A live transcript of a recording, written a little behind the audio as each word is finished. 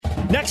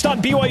Next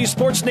on BYU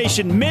Sports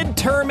Nation,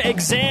 midterm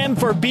exam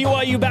for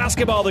BYU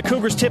basketball. The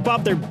Cougars tip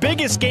off their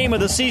biggest game of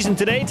the season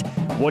to date.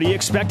 What do you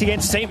expect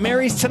against St.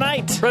 Mary's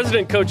tonight?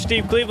 President Coach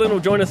Steve Cleveland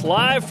will join us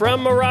live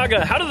from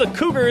Moraga. How do the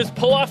Cougars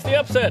pull off the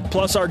upset?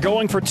 Plus our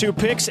going for two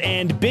picks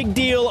and big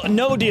deal,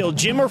 no deal.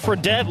 Jimmer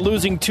Fredette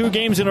losing 2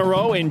 games in a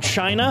row in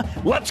China.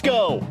 Let's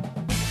go.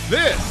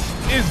 This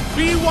is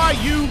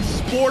BYU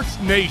Sports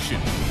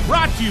Nation,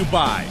 brought to you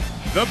by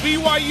The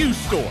BYU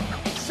Store.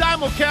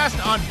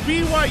 Simulcast on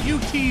BYU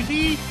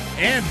TV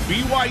and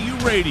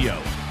BYU Radio.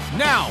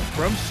 Now,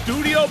 from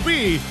Studio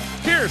B,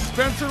 here's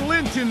Spencer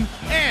Linton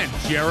and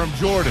Jerem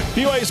Jordan.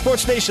 BYU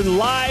Sports Nation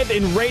live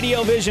in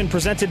Radio Vision,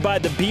 presented by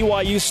the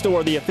BYU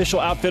Store, the official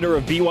outfitter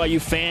of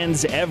BYU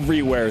fans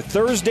everywhere.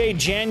 Thursday,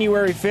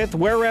 January 5th,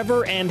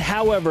 wherever and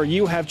however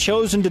you have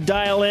chosen to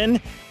dial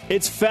in,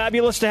 it's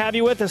fabulous to have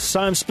you with us.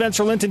 I'm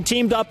Spencer Linton,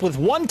 teamed up with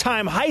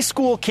one-time high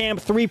school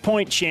camp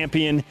three-point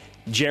champion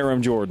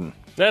Jerem Jordan.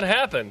 That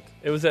happened.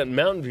 It was at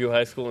Mountain View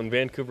High School in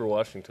Vancouver,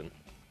 Washington.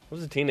 I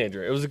was a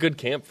teenager. It was a good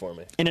camp for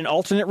me. In an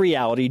alternate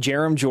reality,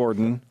 Jerem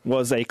Jordan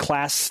was a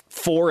Class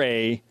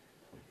 4A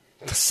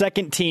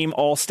second-team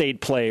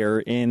All-State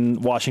player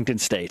in Washington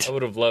State. I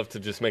would have loved to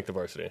just make the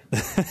varsity,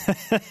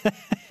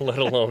 let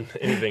alone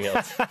anything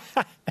else.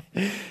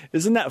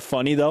 Isn't that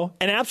funny, though?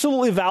 And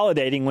absolutely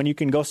validating when you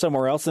can go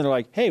somewhere else and they're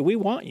like, hey, we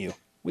want you.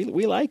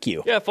 We like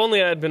you. Yeah, if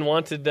only I had been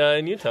wanted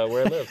in Utah,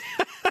 where I live.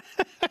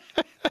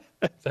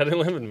 I didn't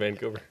live in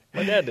Vancouver.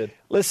 My dad did.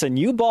 Listen,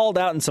 you balled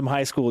out in some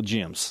high school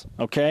gyms,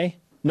 okay?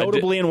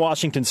 Notably in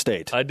Washington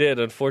State. I did.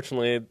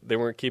 Unfortunately, they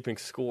weren't keeping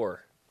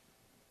score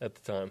at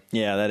the time.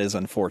 Yeah, that is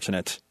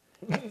unfortunate.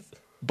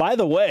 By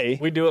the way,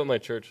 we do at my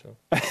church, though.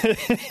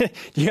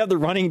 Do you have the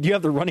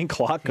running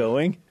clock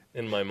going?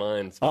 In my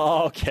mind.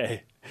 Oh,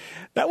 okay.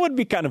 That would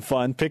be kind of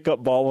fun. Pick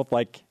up ball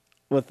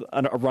with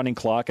a running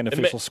clock and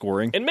official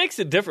scoring. It makes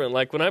it different.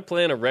 Like when I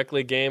play in a rec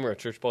league game or a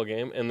church ball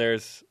game and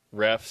there's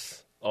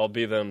refs,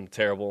 albeit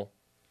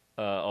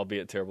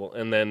terrible,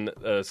 and then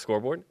a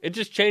scoreboard. It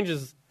just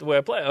changes the way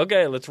I play.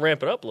 Okay, let's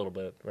ramp it up a little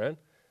bit, right?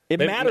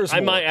 Maybe matters.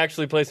 I might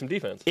actually play some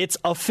defense. It's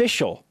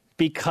official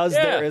because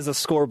there is a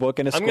scorebook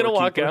and a scorekeeper. I'm going to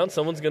walk out.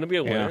 Someone's going to be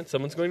a winner. And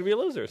someone's going to be a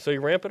loser. So you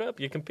ramp it up.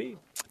 You compete.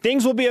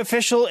 Things will be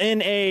official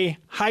in a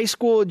high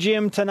school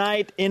gym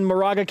tonight in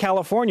Moraga,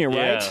 California,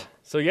 right? Yeah.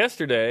 So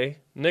yesterday,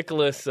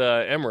 Nicholas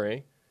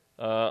Emery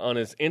on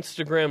his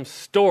Instagram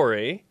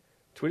story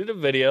tweeted a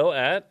video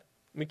at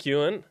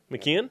McKeon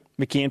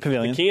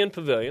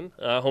Pavilion,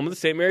 home of the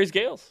St. Mary's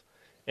Gales.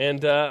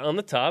 And on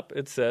the top,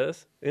 it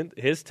says, in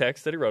his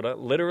text that he wrote out,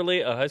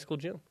 literally a high school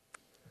gym.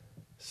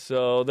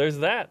 So there's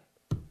that.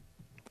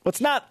 Well,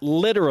 it's not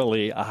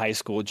literally a high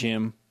school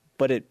gym,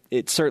 but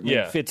it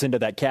certainly fits into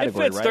that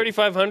category, right? It fits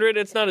 3,500.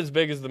 It's not as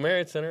big as the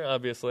Marriott Center,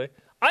 obviously.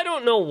 I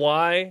don't know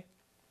why,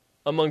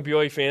 among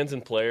BYU fans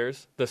and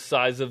players, the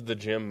size of the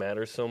gym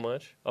matters so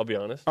much, I'll be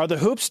honest. Are the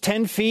hoops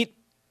 10 feet?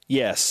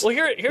 Yes. Well,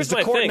 here's Is the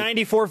my court thing.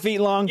 94 feet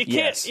long? You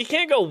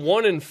can't go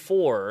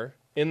 1-4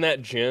 in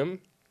that gym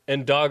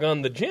and dog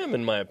on the gym,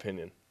 in my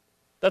opinion.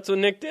 That's what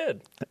Nick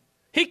did.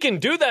 He can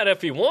do that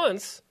if he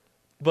wants,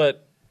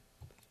 but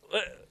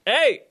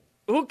hey,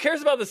 who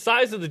cares about the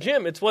size of the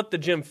gym? It's what the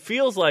gym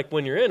feels like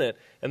when you're in it,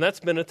 and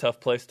that's been a tough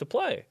place to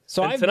play.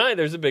 So tonight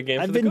there's a big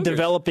game for the Cougars. I've been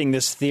developing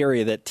this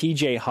theory that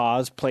TJ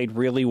Haas played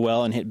really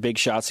well and hit big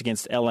shots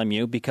against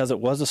LMU because it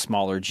was a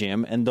smaller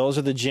gym, and those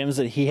are the gyms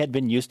that he had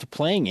been used to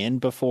playing in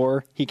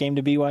before he came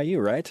to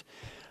BYU, right?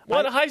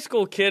 What high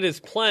school kid is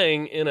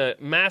playing in a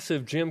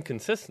massive gym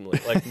consistently?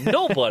 Like,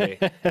 nobody.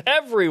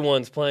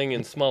 Everyone's playing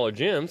in smaller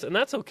gyms, and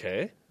that's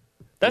okay.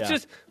 That's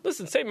just,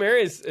 listen, St.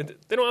 Mary's,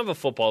 they don't have a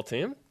football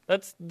team.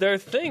 That's their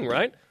thing,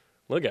 right?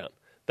 Look out.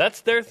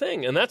 That's their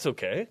thing, and that's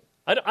okay.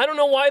 I don't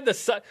know why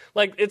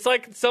it's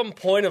like some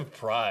point of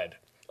pride.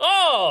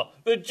 Oh,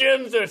 the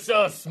gyms are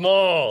so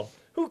small.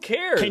 Who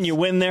cares? Can you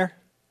win there?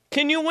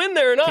 Can you win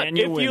there or not?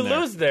 If you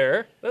lose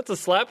there, that's a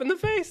slap in the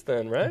face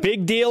then, right?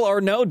 Big deal or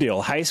no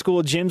deal? High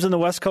school gyms in the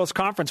West Coast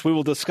Conference. We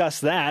will discuss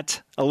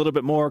that a little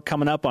bit more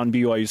coming up on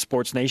BYU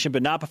Sports Nation,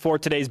 but not before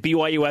today's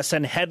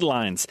BYUSN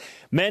headlines.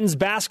 Men's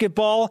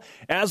basketball,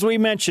 as we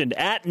mentioned,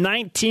 at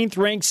 19th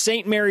ranked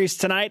St. Mary's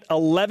tonight,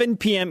 11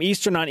 p.m.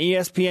 Eastern on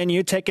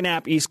ESPNU. Take a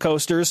nap, East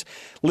Coasters.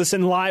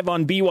 Listen live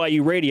on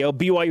BYU Radio.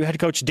 BYU head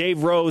coach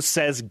Dave Rose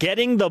says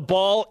getting the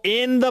ball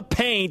in the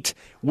paint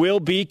will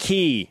be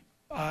key.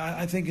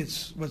 I think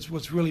it's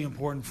what's really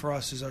important for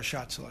us is our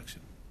shot selection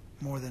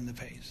more than the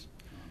pace.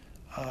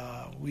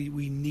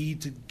 We need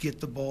to get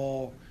the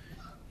ball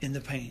in the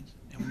paint,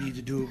 and we need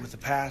to do it with a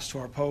pass to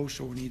our post,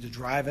 or we need to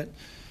drive it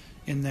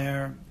in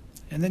there.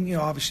 And then,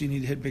 obviously you need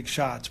to hit big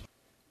shots.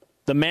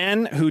 The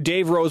man who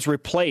Dave Rose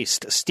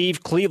replaced,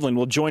 Steve Cleveland,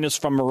 will join us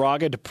from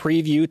Moraga to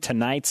preview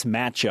tonight's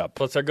matchup.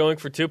 Let's start going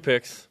for two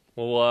picks.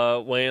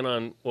 We'll weigh in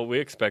on what we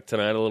expect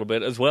tonight a little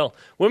bit as well.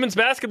 Women's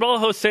basketball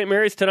hosts St.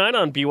 Mary's tonight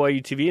on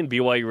BYU TV and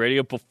BYU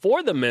Radio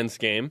before the men's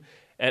game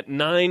at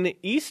 9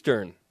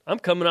 Eastern. I'm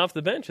coming off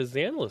the bench as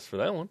the analyst for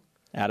that one.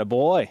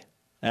 Attaboy.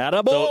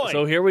 Attaboy.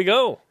 So here we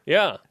go.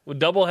 Yeah.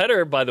 Double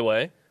header, by the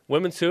way.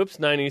 Women's hoops,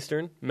 9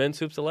 Eastern. Men's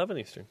hoops, 11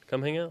 Eastern.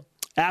 Come hang out.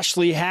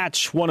 Ashley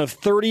Hatch, one of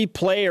 30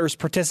 players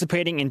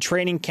participating in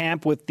training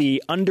camp with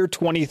the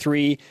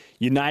under-23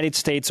 United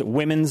States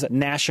women's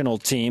national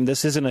team.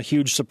 This isn't a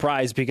huge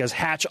surprise because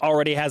Hatch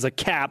already has a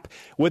cap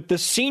with the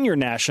senior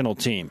national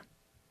team.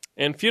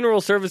 And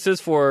funeral services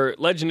for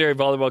legendary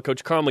volleyball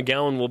coach Carl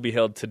McGowan will be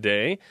held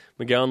today.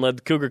 McGowan led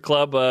the Cougar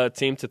Club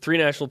team to 3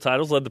 national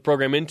titles, led the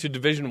program into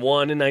Division I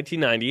in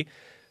 1990.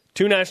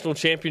 2 national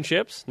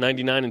championships,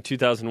 99 and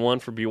 2001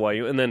 for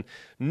BYU, and then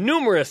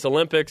numerous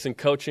Olympics and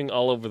coaching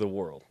all over the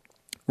world.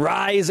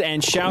 Rise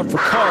and shout for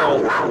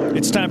Carl.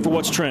 It's time for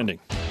What's Trending.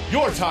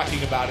 You're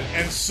talking about it,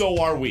 and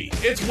so are we.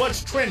 It's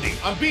What's Trending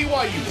on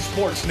BYU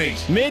Sports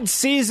Nation.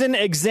 Mid-season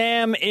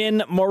exam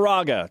in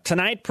Moraga.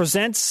 Tonight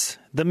presents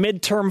the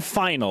midterm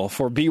final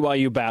for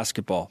BYU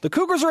basketball. The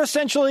Cougars are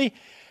essentially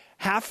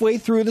halfway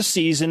through the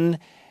season,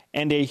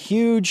 and a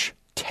huge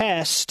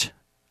test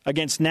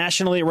against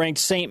nationally ranked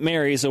St.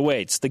 Mary's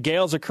awaits. The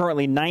Gales are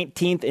currently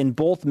 19th in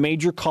both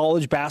major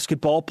college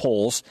basketball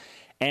polls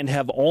and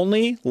have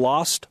only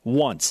lost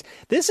once.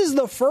 This is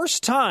the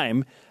first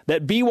time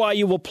that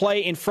BYU will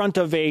play in front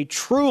of a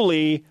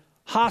truly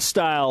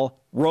hostile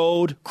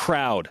road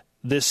crowd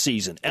this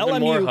season.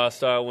 Even more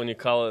hostile when you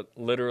call it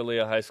literally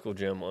a high school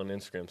gym on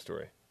Instagram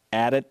story.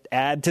 Add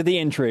to the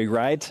intrigue,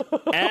 right?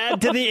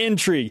 Add to the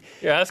intrigue.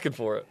 You're asking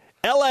for it.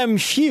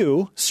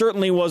 LMU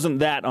certainly wasn't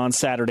that on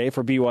Saturday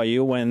for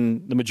BYU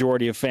when the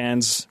majority of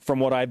fans,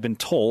 from what I've been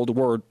told,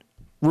 were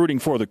rooting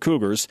for the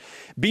Cougars.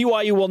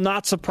 BYU will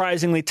not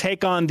surprisingly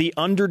take on the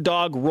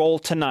underdog role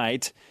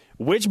tonight,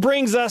 which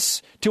brings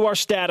us to our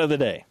stat of the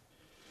day.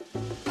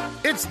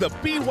 It's the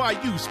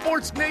BYU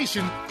Sports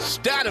Nation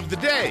stat of the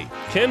day.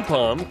 Ken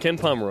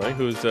Pomeroy,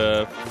 who's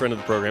a friend of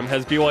the program,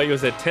 has BYU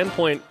as a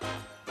 10-point.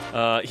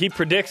 He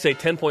predicts a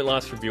 10-point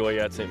loss for BYU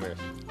at St. Mary's.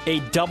 A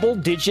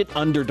double-digit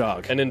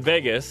underdog. And in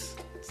Vegas,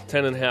 it's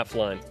 10.5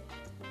 line.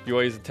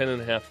 BYU is a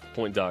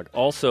 10.5-point dog.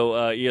 Also,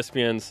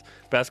 ESPN's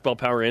Basketball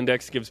Power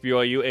Index gives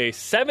BYU a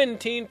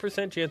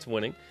 17% chance of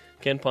winning.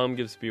 Ken Pom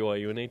gives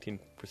BYU an 18%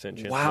 chance of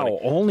winning. Wow,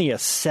 only a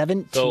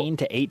 17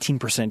 to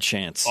 18%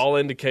 chance. All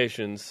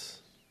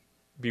indications,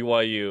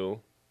 BYU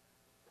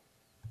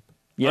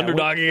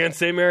underdog against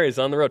St. Mary's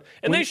on the road.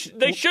 And they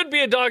should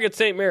be a dog at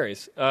St.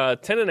 Mary's.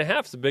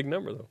 10.5 is a big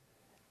number, though.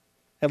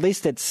 At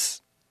least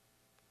it's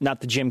not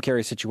the Jim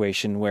Carrey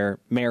situation where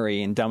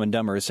Mary and Dumb and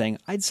Dumber is saying,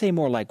 I'd say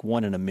more like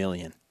 1 in a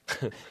million.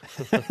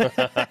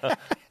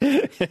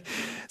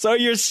 So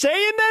you're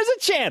saying there's a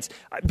chance.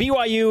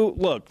 BYU,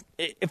 look,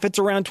 if it's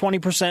around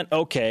 20%,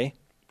 okay.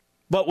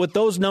 But with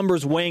those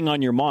numbers weighing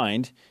on your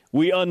mind,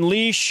 we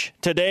unleash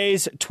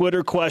today's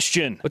Twitter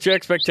question. What's your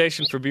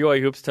expectation for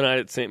BYU hoops tonight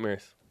at St.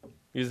 Mary's?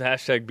 Use the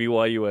hashtag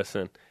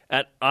BYUSN.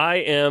 At I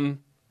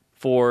am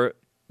for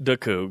the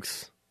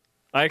Cougs.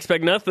 I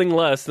expect nothing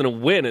less than a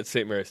win at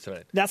St. Mary's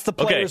tonight. That's the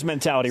players'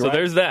 mentality, right? So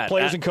there's that.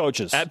 Players and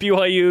coaches. At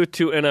BYU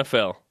to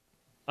NFL.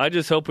 I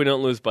just hope we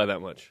don't lose by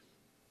that much.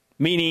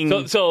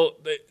 Meaning so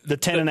the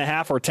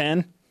 10.5 or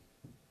 10?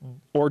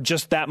 Or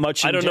just that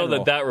much in general? I don't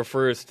know that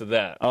refers to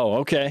that. Oh,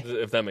 okay.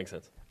 If that makes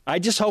sense. I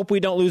just hope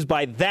we don't lose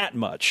by that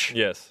much.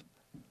 Yes.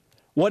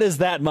 What is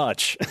that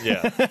much?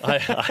 Yeah.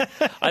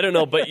 I don't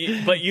know, but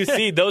you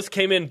see, those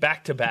came in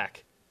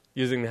back-to-back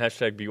using the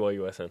hashtag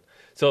BYUSN.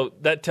 So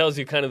that tells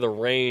you kind of the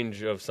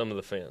range of some of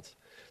the fans.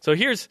 So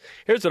here's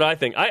what I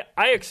think.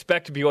 I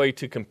expect BYU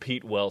to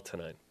compete well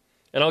tonight.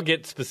 And I'll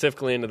get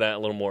specifically into that a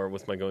little more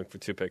with my going for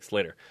 2 picks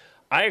later.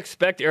 I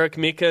expect Eric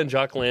Mika and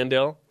Jock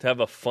Landale to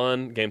have a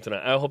fun game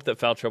tonight. I hope that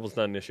foul trouble is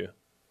not an issue.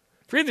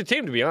 For either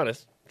team, to be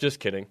honest. Just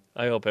kidding.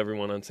 I hope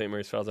everyone on St.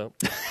 Mary's fouls out.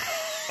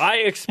 I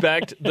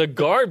expect the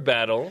guard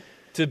battle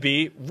to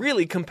be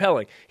really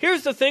compelling.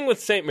 Here's the thing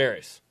with St.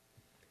 Mary's.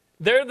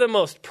 They're the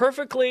most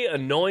perfectly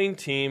annoying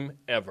team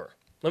ever.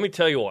 Let me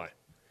tell you why.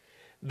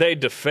 They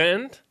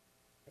defend,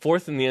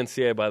 4th in the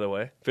NCAA, by the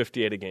way,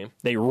 58 a game.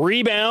 They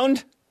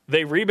rebound.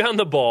 They rebound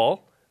the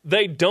ball.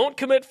 They don't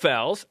commit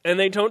fouls, and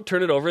they don't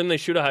turn it over, and they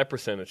shoot a high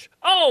percentage.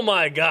 Oh,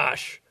 my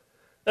gosh.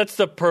 That's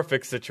the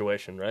perfect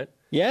situation, right?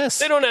 Yes.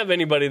 They don't have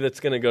anybody that's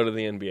going to go to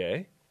the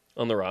NBA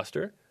on the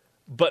roster,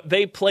 but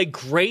they play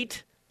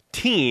great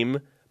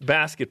team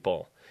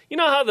basketball. You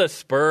know how the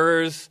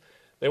Spurs,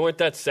 they weren't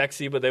that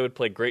sexy, but they would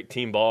play great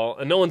team ball,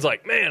 and no one's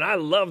like, man, I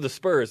love the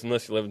Spurs,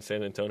 unless you live in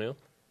San Antonio.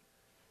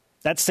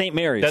 That's St.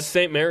 Mary's. That's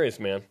St. Mary's,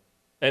 man.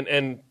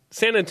 And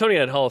San Antonio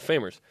had Hall of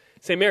Famers.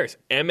 St. Mary's,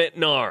 Emmett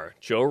Narr,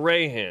 Joe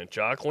Rahan,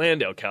 Jock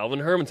Landale, Calvin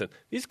Hermanson.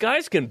 These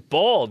guys can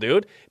ball,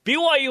 dude.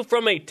 BYU,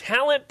 from a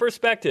talent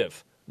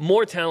perspective,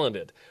 more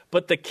talented.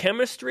 But the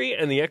chemistry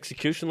and the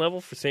execution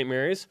level for St.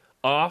 Mary's,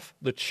 off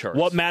the charts.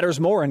 What matters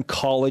more in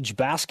college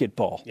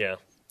basketball? Yeah.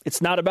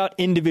 It's not about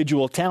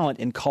individual talent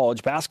in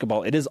college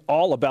basketball. It is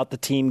all about the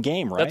team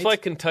game, right? That's why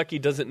Kentucky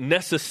doesn't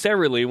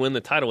necessarily win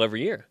the title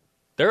every year.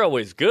 They're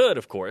always good,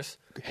 of course.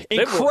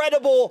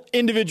 Incredible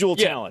individual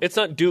talent. It's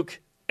not Duke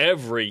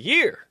every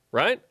year,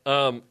 right?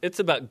 It's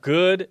about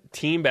good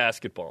team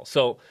basketball.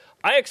 So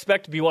I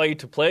expect BYU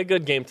to play a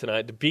good game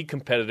tonight, to be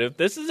competitive.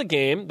 This is a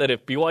game that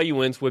if BYU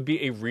wins would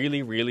be a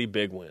really, really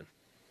big win.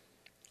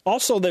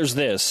 Also, there's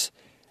this.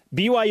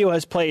 BYU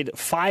has played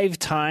 5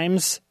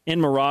 times in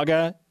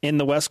Moraga in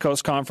the West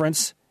Coast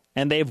Conference,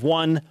 and they've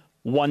won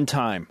 1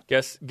 time.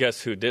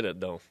 Guess who did it,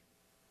 though?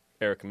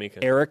 Eric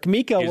Mika. Eric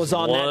Mika was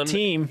on that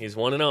team. He's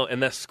 1-0,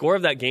 and the score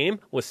of that game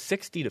was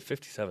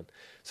 60-57.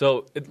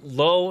 So,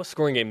 low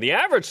scoring game. The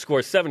average score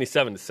is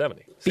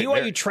 77-70.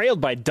 BYU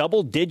trailed by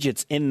double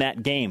digits in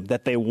that game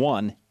that they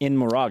won in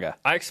Moraga.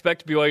 I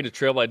expect BYU to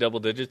trail by double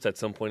digits at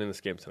some point in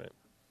this game tonight.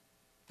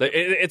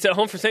 It's at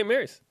home for St.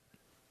 Mary's.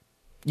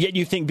 Yet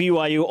you think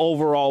BYU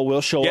overall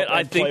will show up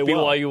and play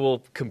well? I think BYU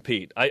will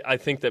compete. I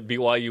think that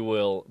BYU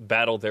will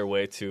battle their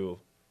way to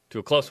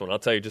a close one. I'll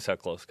tell you just how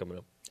close coming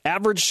up.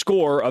 Average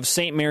score of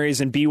St. Mary's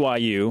and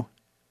BYU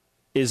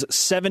is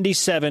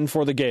 77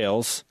 for the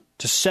Gales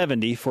to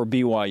 70 for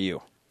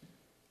BYU.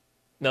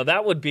 Now,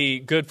 that would be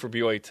good for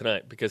BYU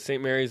tonight because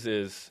St. Mary's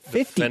is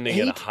defending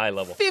at a high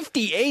level.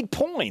 58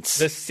 points.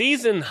 The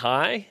season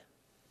high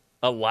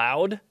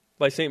allowed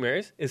by St.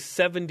 Mary's is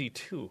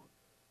 72.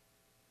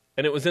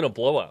 And it was in a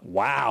blowout.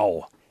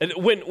 Wow. And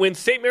when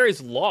St.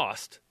 Mary's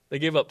lost, they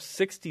gave up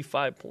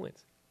 65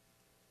 points.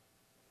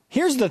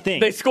 Here's the thing.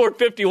 They scored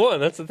 51.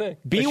 That's the thing.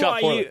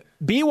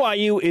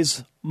 BYU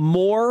is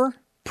more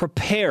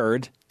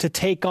prepared to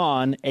take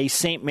on a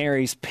St.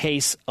 Mary's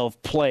pace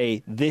of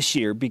play this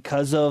year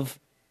because of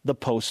the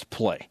post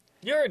play.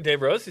 You heard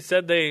Dave Rose. He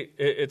said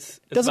it's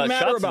doesn't about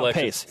matter shot about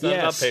selection. pace. It's not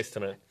about pace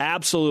tonight.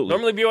 Absolutely.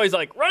 Normally BYU's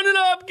like, run it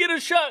up, get a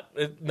shot.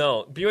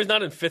 No, BYU's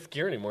not in 5th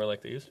gear anymore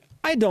like they used to.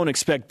 I don't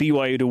expect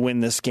BYU to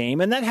win this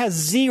game, and that has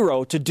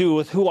zero to do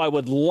with who I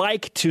would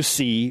like to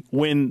see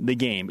win the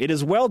game. It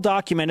is well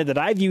documented that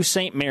I view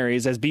St.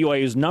 Mary's as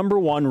BYU's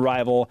 #1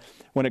 rival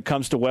when it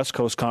comes to West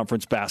Coast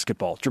Conference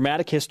basketball.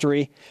 Dramatic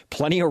history,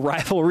 plenty of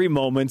rivalry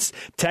moments,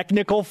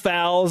 technical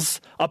fouls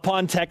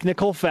upon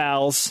technical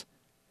fouls.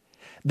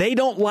 They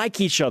don't like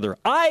each other.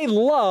 I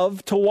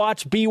love to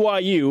watch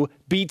BYU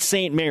beat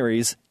St.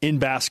 Mary's in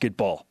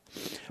basketball.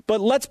 But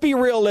let's be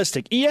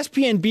realistic.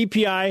 ESPN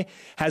BPI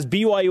has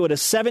BYU at a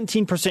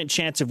 17%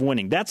 chance of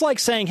winning. That's like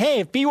saying, hey,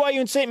 if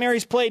BYU and St.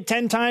 Mary's played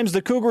 10 times,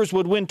 the Cougars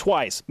would win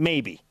twice.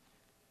 Maybe.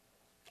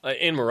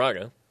 In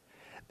Moraga.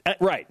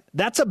 Right.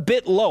 That's a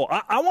bit low.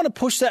 I want to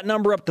push that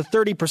number up to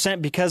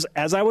 30% because,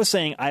 as I was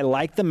saying, I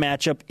like the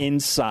matchup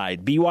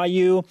inside.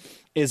 BYU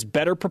is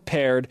better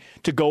prepared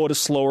to go at a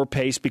slower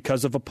pace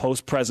because of a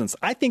post presence.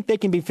 I think they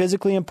can be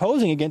physically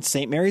imposing against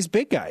St. Mary's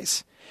big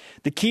guys.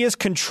 The key is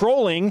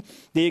controlling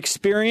the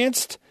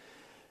experienced,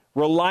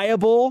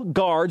 reliable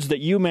guards that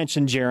you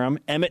mentioned, Jerem,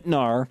 Emmett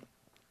Nahr,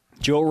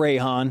 Joe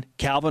Rayhan,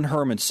 Calvin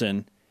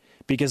Hermanson,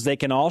 because they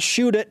can all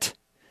shoot it,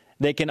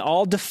 they can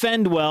all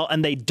defend well,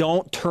 and they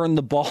don't turn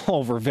the ball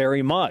over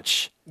very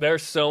much. They're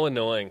so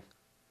annoying.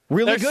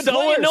 Really good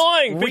players.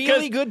 Annoying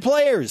really good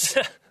players.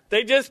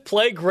 They just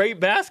play great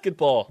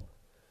basketball.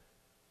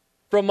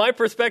 From my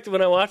perspective,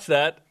 when I watch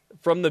that,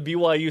 from the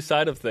BYU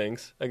side of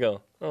things, I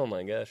go, oh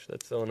my gosh,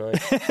 that's so annoying.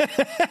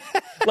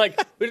 Like,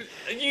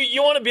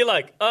 you want to be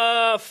like,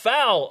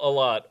 foul a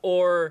lot,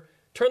 or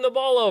turn the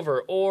ball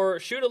over, or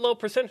shoot a low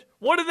percentage.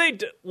 What do they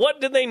do? What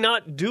did they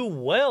not do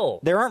well?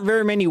 There aren't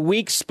very many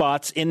weak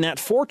spots in that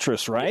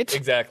fortress, right?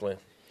 Exactly.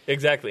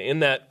 In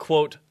that,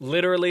 quote,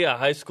 literally a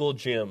high school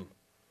gym.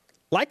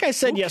 Like I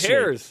said yesterday,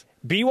 cares?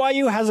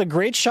 BYU has a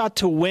great shot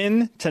to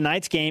win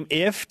tonight's game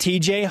if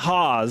TJ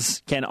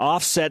Haws can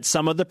offset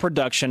some of the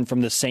production from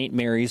the St.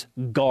 Mary's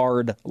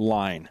guard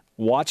line.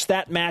 Watch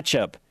that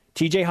matchup.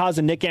 TJ Haws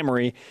and Nick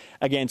Emery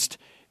against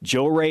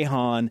Joe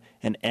Rayhan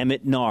and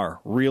Emmett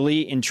Nahr.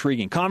 Really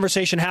intriguing.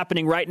 Conversation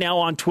happening right now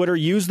on Twitter.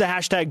 Use the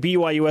hashtag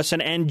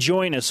BYUSN and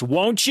join us,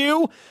 won't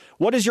you?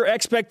 What is your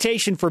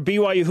expectation for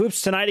BYU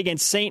Hoops tonight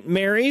against St.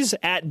 Mary's?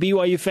 At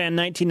BYU Fan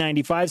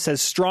 1995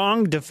 says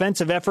strong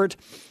defensive effort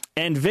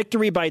and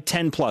victory by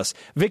 10+.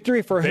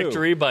 Victory for who?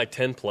 Victory by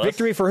 10+.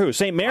 Victory for who?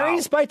 St.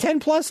 Mary's by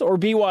 10+ or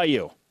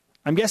BYU?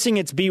 I'm guessing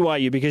it's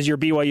BYU because you're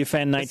BYU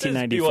Fan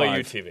 1995.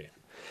 This is BYU TV.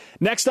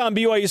 Next on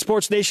BYU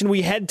Sports Nation,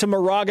 we head to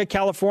Moraga,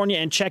 California,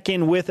 and check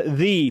in with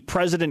the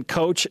president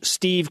coach,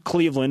 Steve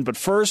Cleveland. But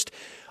first,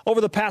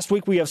 over the past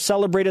week, we have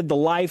celebrated the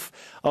life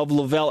of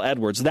LaVell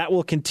Edwards. That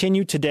will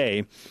continue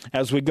today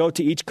as we go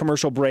to each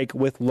commercial break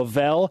with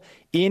LaVell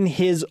in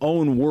his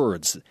own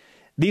words.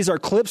 These are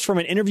clips from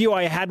an interview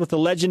I had with the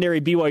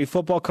legendary BYU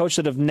football coach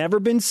that have never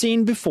been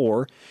seen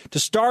before. To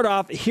start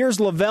off, here's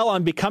LaVell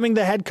on becoming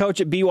the head coach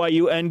at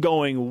BYU and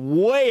going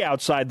way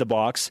outside the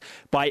box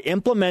by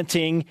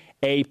implementing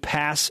a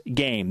pass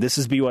game. This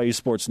is BYU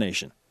Sports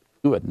Nation.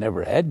 You had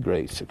never had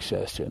great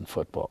success in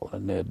football,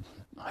 and they'd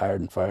hired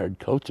and fired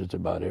coaches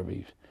about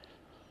every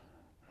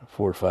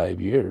 4 or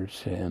 5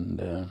 years.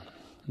 And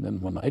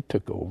then when I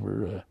took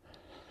over,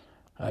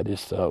 I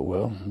just thought,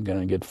 well, I'm going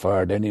to get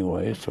fired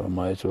anyway, so I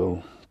might as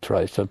well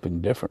try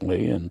something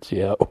differently and see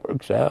how it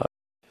works out.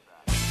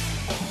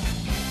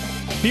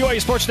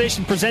 BYU Sports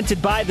Nation presented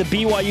by the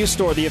BYU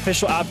Store, the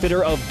official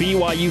outfitter of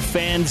BYU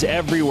fans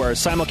everywhere.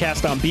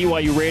 Simulcast on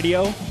BYU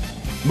Radio.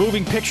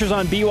 Moving pictures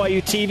on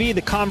BYU TV.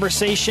 The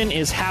conversation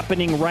is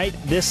happening right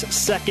this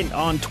second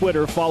on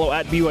Twitter. Follow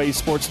at BYU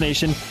Sports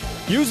Nation.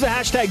 Use the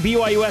hashtag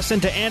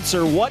BYUSN to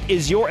answer what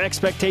is your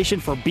expectation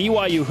for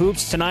BYU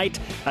hoops tonight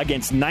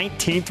against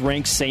 19th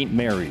ranked St.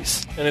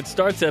 Mary's. And it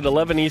starts at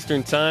 11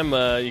 Eastern time.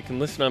 You can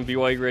listen on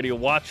BYU Radio,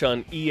 watch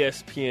on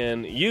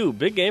ESPNU.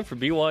 Big game for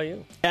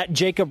BYU. At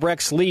Jacob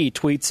Rex Lee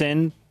tweets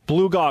in,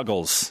 blue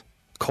goggles,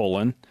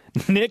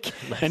 Nick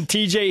and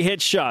TJ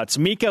hit shots.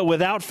 Mika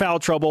without foul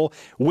trouble,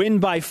 win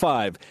by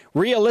 5.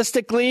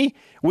 Realistically,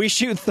 we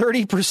shoot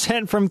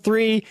 30% from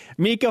 3.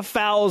 Mika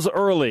fouls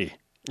early.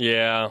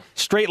 Yeah.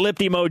 Straight-lipped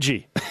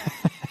emoji.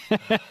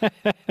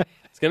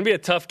 It's going to be a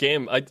tough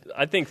game.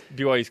 I think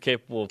BYU is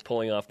capable of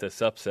pulling off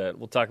this upset.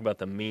 We'll talk about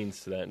the means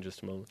to that in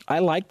just a moment. I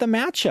like the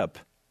matchup.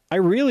 I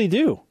really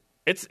do.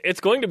 It's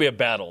going to be a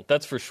battle,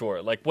 that's for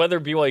sure. Like, whether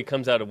BYU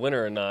comes out a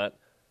winner or not,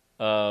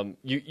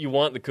 you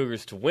want the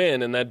Cougars to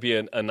win, and that'd be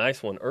a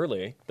nice one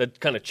early. That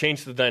kind of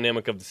changed the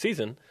dynamic of the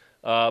season.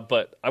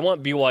 But I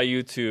want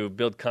BYU to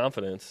build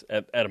confidence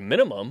at a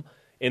minimum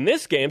in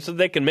this game so that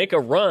they can make a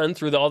run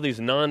through all these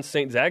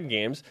non-St. Zag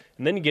games,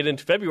 and then you get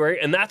into February.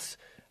 And that's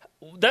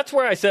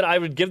where I said I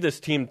would give this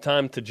team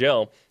time to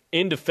gel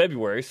into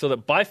February so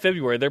that by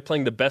February they're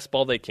playing the best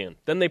ball they can.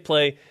 Then they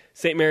play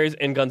St. Mary's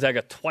and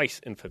Gonzaga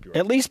twice in February.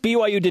 At least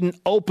BYU didn't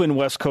open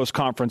West Coast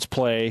Conference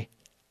play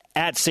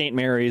at St.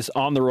 Mary's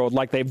on the road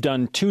like they've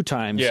done 2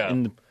 times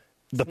in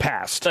the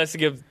past. It's nice to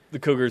give the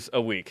Cougars a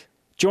week.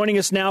 Joining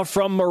us now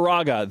from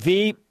Moraga,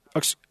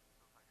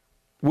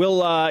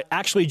 we'll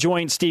actually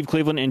join Steve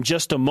Cleveland in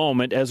just a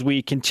moment as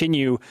we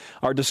continue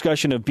our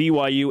discussion of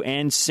BYU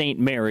and St.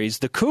 Mary's.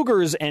 The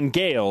Cougars and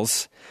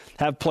Gales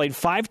have played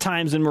 5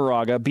 times in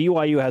Moraga.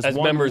 BYU has as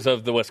members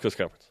of the West Coast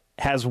Conference.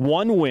 Has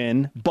 1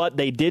 win, but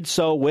they did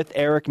so with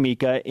Eric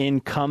Mika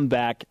in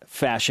comeback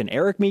fashion.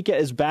 Eric Mika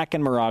is back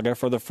in Moraga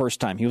for the first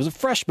time. He was a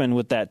freshman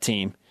with that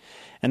team.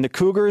 And the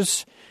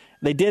Cougars,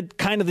 they did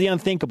kind of the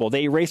unthinkable.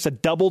 They erased a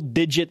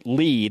double-digit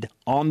lead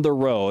on the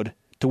road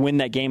to win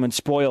that game and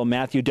spoil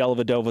Matthew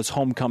Dellavedova's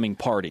homecoming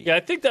party. Yeah, I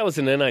think that was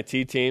an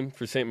NIT team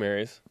for St.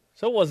 Mary's.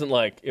 So it wasn't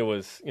like it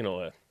was,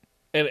 an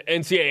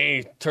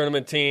NCAA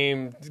tournament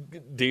team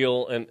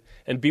deal.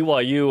 And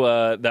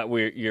BYU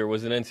that year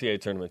was an NCAA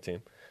tournament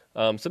team.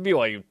 So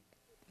BYU,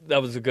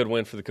 that was a good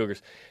win for the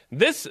Cougars.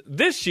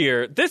 This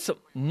year, this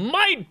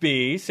might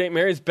be St.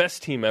 Mary's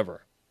best team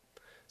ever.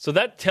 So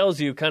that tells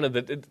you kind of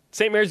that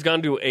St. Mary's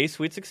gone to a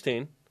Sweet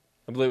 16.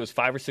 I believe it was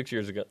 5 or 6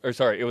 years ago. Or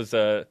sorry, it was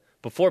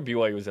before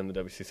BYU was in the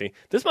WCC.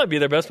 This might be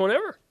their best one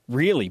ever.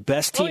 Really?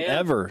 Best team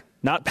ever?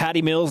 Not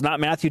Patty Mills, not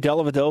Matthew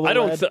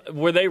Dellavedova?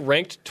 Were they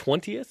ranked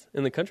 20th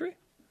in the country?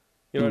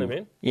 You know what I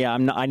mean? Yeah,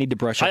 I need to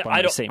brush up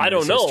on the St. Mary's I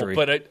don't know, history.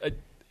 but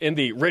in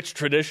the rich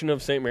tradition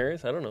of St.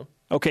 Mary's, I don't know.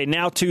 Okay,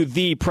 now to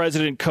the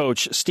president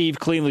coach, Steve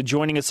Cleveland,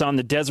 joining us on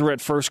the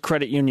Deseret First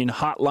Credit Union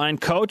hotline.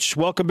 Coach,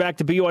 welcome back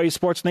to BYU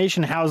Sports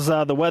Nation. How's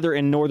the weather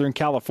in Northern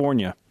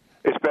California?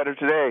 It's better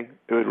today.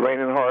 It was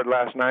raining hard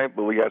last night,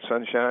 but we got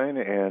sunshine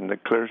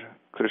and clear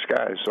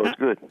skies, so it's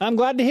good. I'm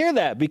glad to hear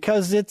that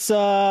because it's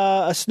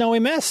a snowy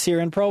mess here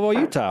in Provo,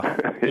 Utah.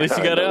 At least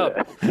you got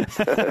out.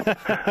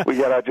 We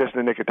got out just in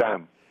the nick of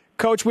time.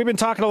 Coach, we've been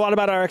talking a lot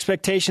about our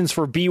expectations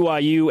for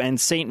BYU and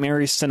St.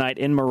 Mary's tonight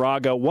in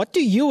Moraga. What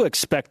do you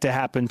expect to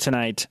happen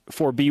tonight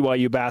for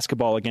BYU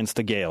basketball against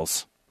the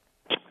Gales?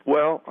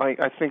 Well,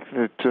 I think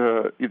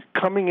that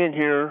coming in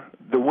here,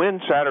 the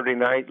win Saturday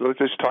night, let's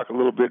just talk a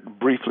little bit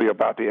briefly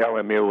about the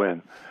LMU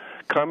win.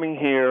 Coming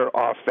here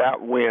off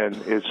that win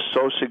is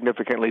so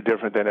significantly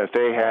different than if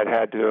they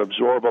had to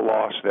absorb a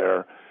loss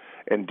there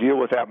and deal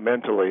with that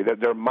mentally,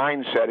 that their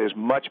mindset is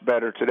much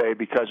better today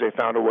because they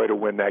found a way to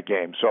win that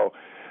game. So,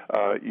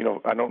 I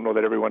don't know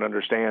that everyone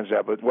understands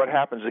that, but what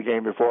happens the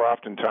game before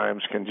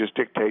oftentimes can just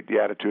dictate the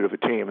attitude of a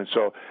team, and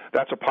so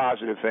that's a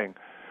positive thing.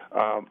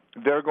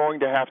 They're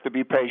going to have to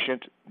be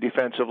patient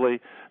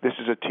defensively. This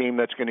is a team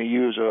that's going to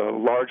use a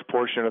large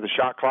portion of the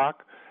shot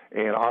clock,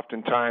 and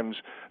oftentimes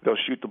they'll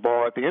shoot the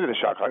ball at the end of the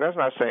shot clock. That's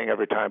not saying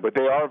every time, but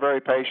they are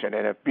very patient,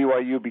 and if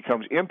BYU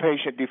becomes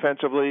impatient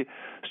defensively,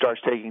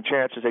 starts taking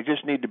chances, they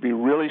just need to be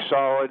really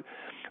solid.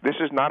 This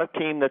is not a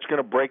team that's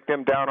going to break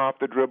them down off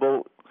the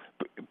dribble,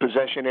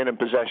 possession in and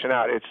possession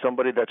out. It's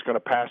somebody that's going to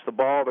pass the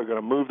ball. They're going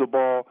to move the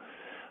ball.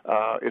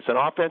 It's an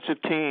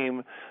offensive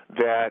team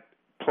that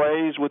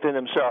plays within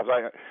themselves.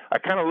 I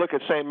kind of look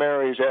at St.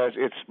 Mary's as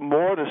it's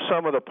more the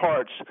sum of the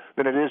parts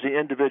than it is the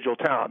individual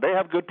talent. They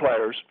have good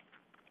players,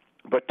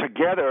 but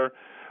together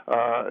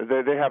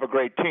they have a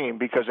great team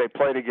because they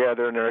play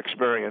together and they're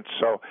experienced.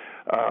 So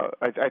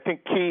I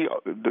think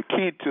the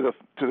key to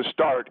the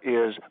start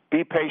is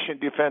be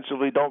patient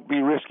defensively. Don't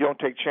be risky. Don't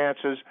take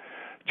chances.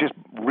 Just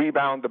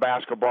rebound the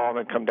basketball and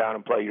then come down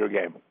and play your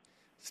game.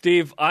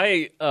 Steve,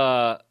 I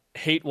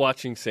hate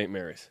watching St.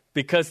 Mary's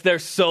because they're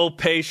so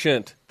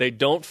patient. They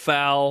don't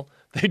foul.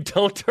 They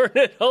don't turn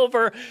it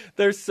over.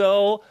 They're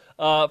so,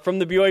 from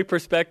the BYU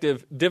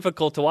perspective,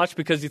 difficult to watch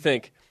because you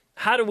think,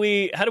 how do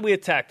we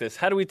attack this?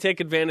 How do we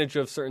take advantage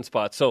of certain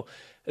spots? So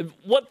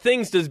what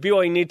things does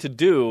BYU need to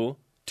do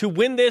to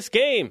win this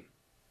game?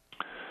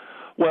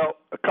 Well,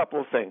 a couple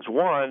of things.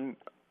 One,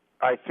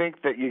 I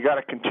think that you got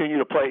to continue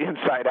to play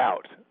inside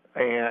out.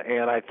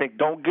 And I think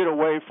don't get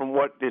away from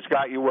what has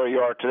got you where you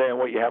are today and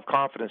what you have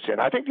confidence in.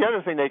 I think the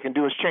other thing they can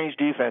do is change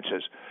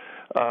defenses.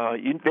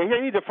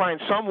 They need to find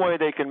some way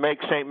they can make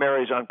St.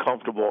 Mary's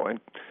uncomfortable.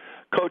 And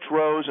Coach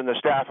Rose and the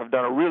staff have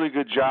done a really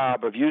good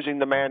job of using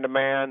the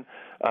man-to-man,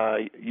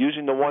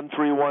 using the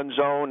 1-3-1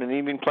 zone, and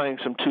even playing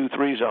some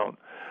 2-3 zone.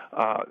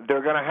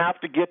 They're going to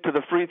have to get to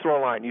the free throw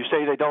line. You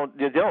say they don't.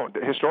 They don't.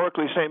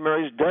 Historically, St.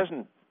 Mary's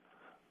doesn't.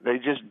 They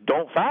just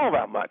don't foul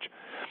that much.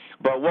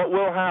 But what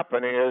will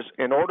happen is,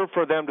 in order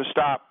for them to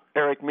stop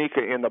Eric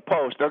Mika in the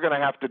post, they're going to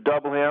have to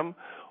double him,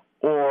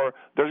 or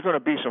there's going to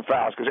be some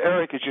fouls because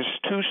Eric is just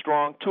too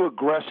strong, too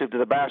aggressive to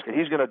the basket.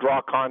 He's going to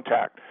draw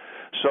contact.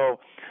 So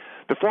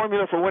the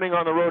formula for winning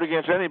on the road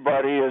against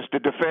anybody is to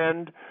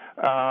defend,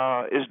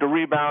 is to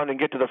rebound, and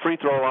get to the free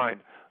throw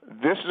line.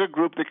 This is a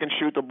group that can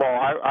shoot the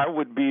ball. I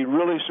would be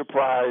really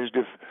surprised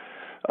if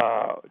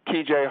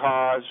T.J.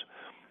 Haas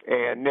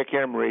and Nick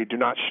Emery do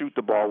not shoot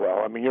the ball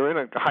well. I mean, you're in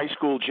a high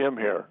school gym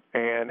here,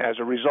 and as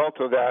a result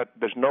of that,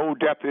 there's no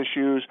depth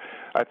issues.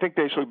 I think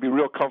they should be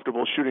real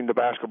comfortable shooting the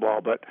basketball.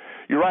 But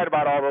you're right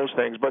about all those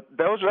things. But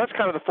that's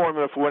kind of the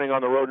formula for winning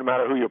on the road no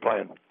matter who you're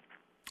playing.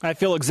 I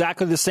feel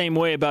exactly the same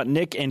way about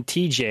Nick and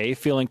TJ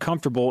feeling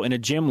comfortable in a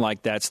gym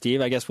like that,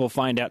 Steve. I guess we'll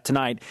find out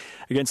tonight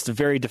against a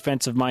very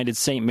defensive-minded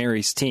St.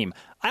 Mary's team.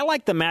 I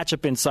like the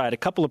matchup inside. A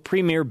couple of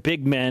premier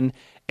big men,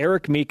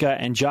 Eric Mika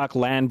and Jock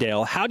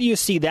Landale. How do you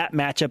see that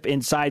matchup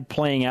inside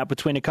playing out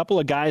between a couple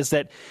of guys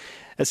that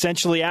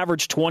essentially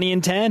average 20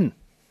 and 10?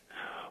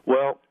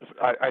 Well,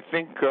 I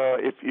think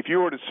if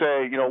you were to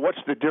say, what's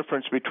the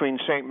difference between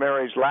St.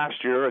 Mary's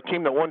last year, a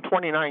team that won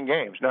 29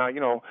 games. Now,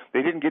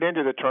 they didn't get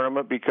into the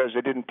tournament because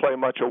they didn't play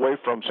much away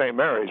from St.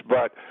 Mary's,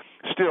 but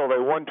still they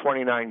won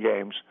 29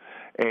 games,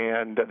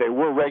 and they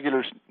were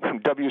regular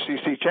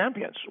WCC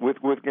champions with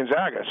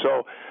Gonzaga.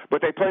 So,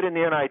 but they played in the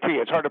NIT.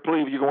 It's hard to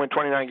believe you can win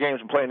 29 games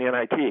and play in the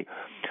NIT.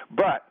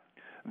 But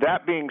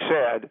that being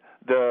said,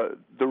 the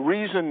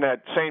reason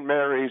that St.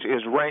 Mary's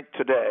is ranked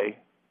today,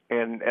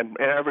 and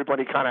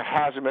everybody kind of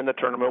has them in the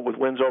tournament with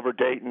wins over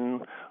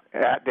Dayton,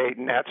 at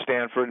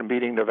Stanford, and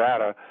beating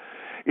Nevada,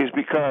 is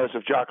because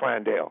of Jock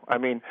Landale. I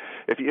mean,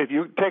 if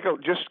you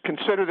just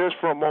consider this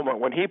for a moment.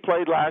 When he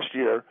played last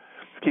year,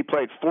 he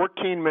played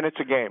 14 minutes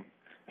a game.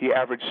 He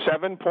averaged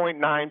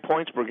 7.9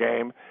 points per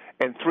game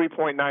and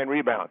 3.9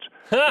 rebounds.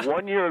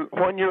 1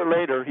 year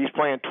later, he's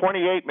playing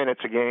 28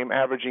 minutes a game,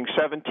 averaging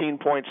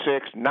 17.6,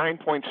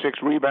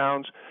 9.6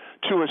 rebounds,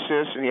 2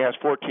 assists, and he has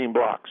 14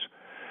 blocks.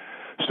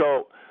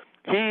 So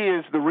he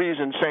is the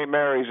reason St.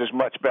 Mary's is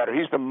much better.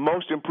 He's the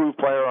most improved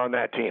player on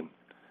that team,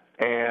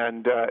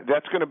 and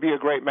that's going to be a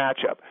great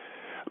matchup.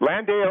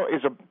 Landale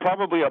is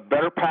probably a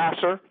better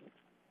passer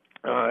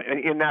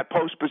in that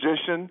post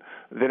position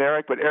than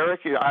Eric, but Eric,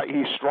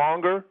 he's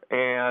stronger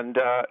and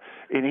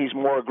he's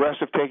more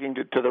aggressive taking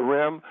to the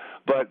rim.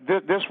 But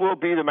this will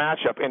be the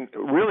matchup, and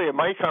really it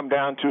might come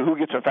down to who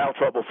gets in foul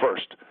trouble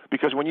first,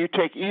 because when you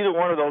take either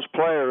one of those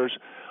players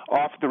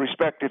off the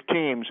respective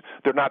teams,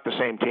 they're not the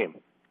same team.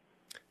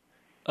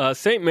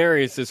 St.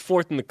 Mary's is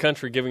fourth in the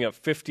country, giving up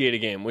 58 a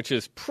game, which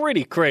is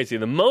pretty crazy.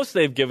 The most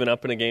they've given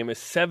up in a game is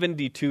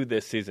 72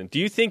 this season. Do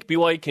you think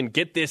BYU can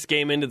get this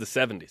game into the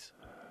 70s?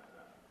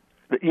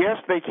 Yes,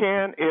 they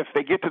can if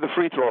they get to the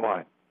free throw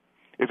line.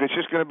 If it's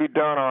just going to be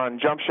done on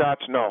jump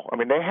shots, no. I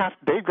mean,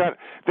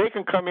 they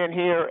can come in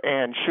here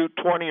and shoot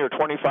 20 or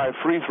 25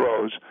 free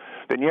throws,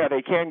 then yeah,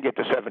 they can get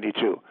to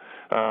 72.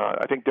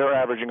 I think they're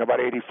averaging about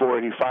 84,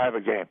 85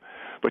 a game.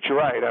 But you're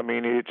right. I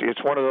mean,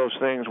 it's one of those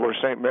things where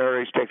St.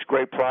 Mary's takes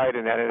great pride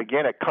in that. And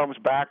again, it comes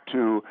back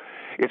to,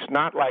 it's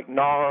not like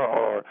Nar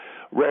or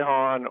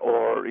Rehan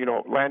or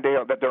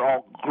Landale that they're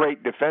all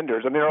great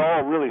defenders, and they're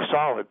all really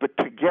solid. But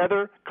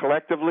together,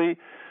 collectively,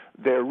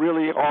 they're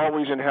really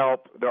always in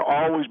help. They're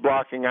always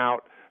blocking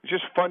out. It's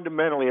just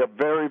fundamentally a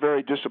very,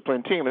 very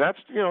disciplined team, and that's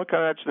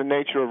that's the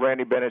nature of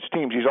Randy Bennett's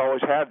teams. He's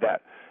always had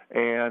that,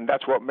 and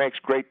that's what makes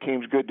great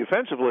teams good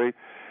defensively,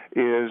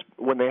 is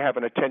when they have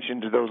an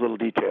attention to those little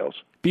details.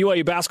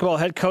 BYU basketball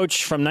head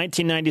coach from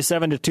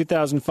 1997 to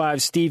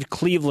 2005, Steve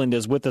Cleveland,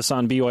 is with us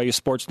on BYU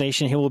Sports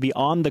Nation. He will be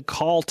on the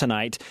call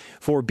tonight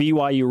for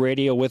BYU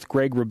Radio with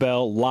Greg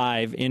Wrubell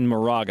live in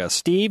Moraga.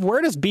 Steve,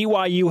 where does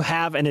BYU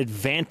have an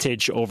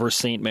advantage over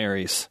St.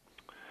 Mary's?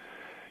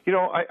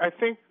 I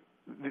think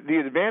the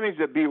advantage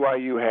that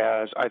BYU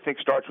has, I think,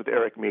 starts with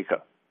Eric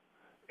Mika.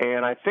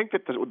 And I think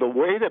that the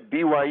way that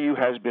BYU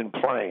has been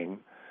playing,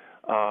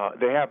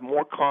 they have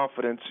more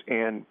confidence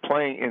in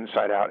playing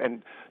inside out.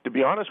 And to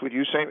be honest with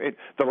you,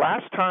 the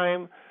last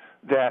time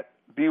that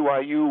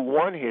BYU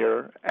won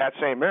here at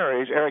St.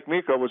 Mary's, Eric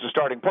Mika was a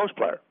starting post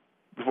player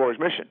before his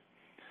mission.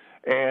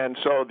 And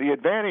so the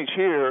advantage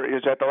here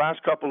is that the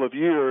last couple of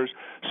years,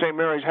 St.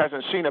 Mary's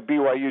hasn't seen a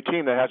BYU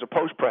team that has a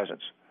post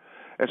presence.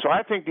 And so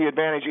I think the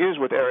advantage is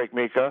with Eric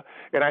Mika,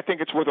 and I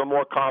think it's with the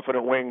more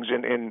confident wings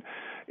in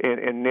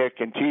Nick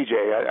and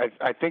TJ.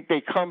 I think they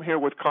come here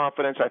with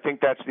confidence. I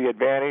think that's the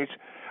advantage.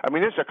 I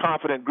mean, this is a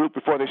confident group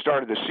before they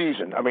started the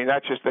season. I mean,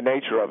 that's just the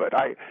nature of it.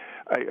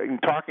 In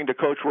talking to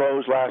Coach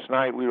Rose last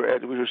night, we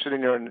were sitting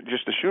there in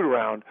just a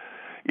shoot-around.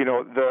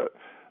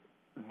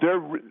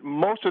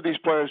 most of these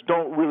players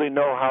don't really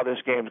know how this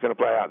game's going to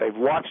play out. They've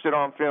watched it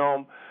on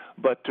film,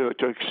 but to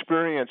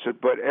experience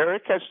it. But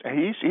Eric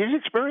he's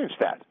experienced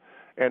that.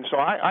 And so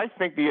I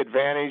think the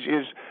advantage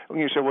is, when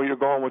you say, well, you're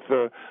going with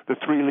the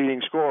three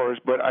leading scorers,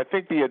 but I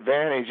think the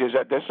advantage is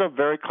that this is a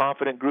very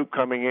confident group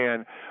coming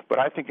in, but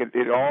I think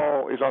it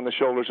all is on the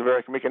shoulders of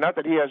Eric Mika. Not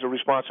that he has a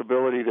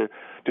responsibility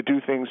to do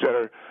things that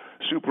are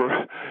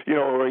super,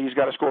 or he's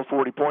got to score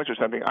 40 points or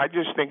something. I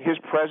just think his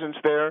presence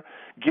there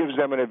gives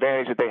them an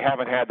advantage that they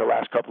haven't had the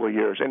last couple of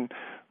years. And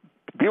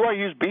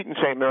BYU's beaten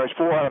St. Mary's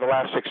 4 out of the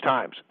last 6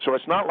 times. So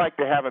it's not like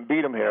they haven't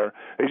beat them here.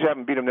 They just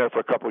haven't beat them there for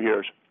a couple of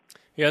years.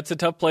 Yeah, it's a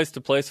tough place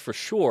to place for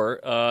sure.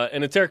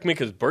 And it's Eric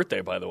Mika's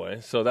birthday, by the way.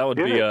 So that would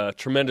be a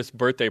tremendous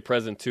birthday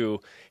present to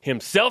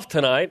himself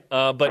tonight.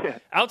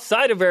 But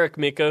outside of Eric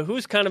Mika,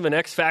 who's kind of an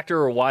X factor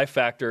or Y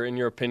factor, in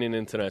your opinion,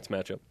 in tonight's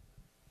matchup?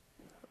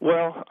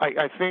 Well,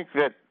 I think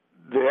that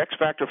the X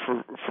factor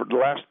for the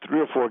last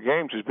 3 or 4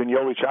 games has been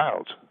Yoeli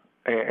Childs.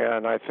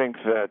 And I think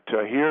that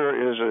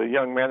here is a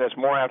young man that's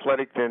more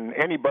athletic than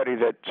anybody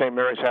that St.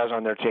 Mary's has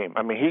on their team.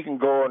 I mean, he can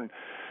go and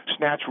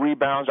snatch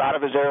rebounds out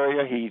of his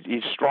area.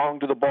 He's strong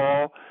to the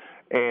ball,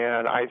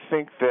 and I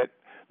think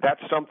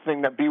that's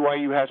something that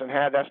BYU hasn't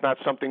had. That's not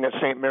something that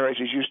St. Mary's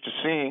is used to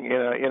seeing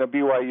in a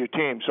BYU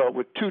team. So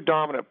with 2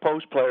 dominant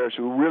post players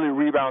who really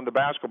rebound the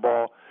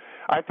basketball,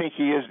 I think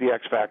he is the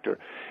X factor.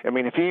 I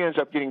mean, if he ends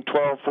up getting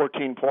 12,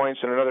 14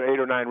 points and another 8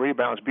 or 9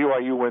 rebounds,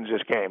 BYU wins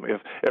this game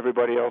if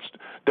everybody else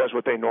does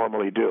what they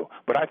normally do.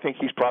 But I think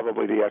he's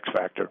probably the X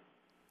factor.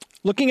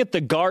 Looking at the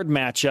guard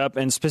matchup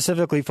and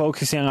specifically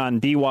focusing on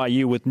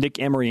BYU with Nick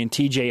Emery and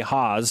TJ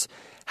Haws,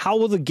 how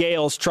will the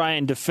Gales try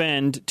and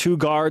defend 2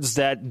 guards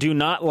that do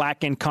not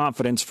lack in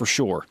confidence for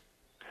sure?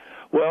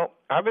 Well,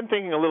 I've been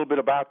thinking a little bit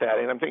about that,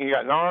 and I'm thinking you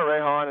got Nara,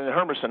 Rehan, and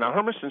Hermiston. Now,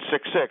 Hermiston's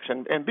 6'6",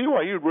 and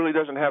BYU really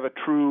doesn't have a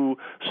true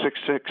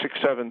 6'6",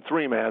 6'7",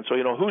 3-man, so,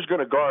 who's going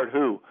to guard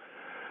who?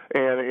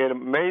 And it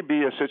may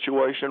be a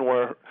situation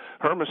where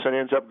Hermiston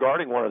ends up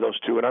guarding one of those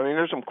 2. And, I mean,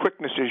 there's some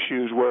quickness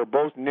issues where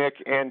both Nick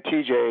and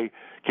TJ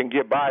can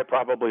get by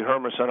probably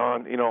Hermiston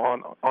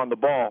on the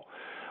ball.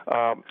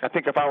 I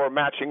think if I were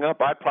matching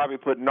up, I'd probably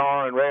put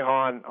Nara and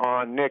Rehan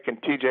on Nick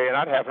and TJ, and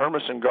I'd have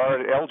Hermiston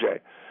guard LJ.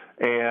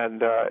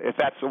 And if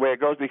that's the way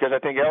it goes, because I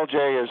think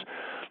LJ is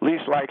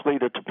least likely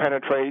to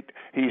penetrate.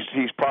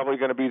 He's probably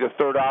going to be the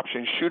third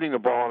option shooting the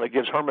ball, and it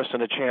gives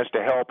Hermiston a chance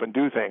to help and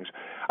do things.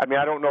 I mean,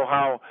 I don't know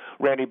how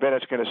Randy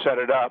Bennett's going to set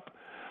it up,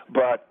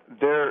 but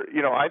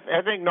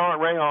I think Nara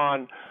and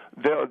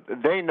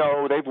Rehan, they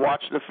know, they've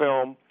watched the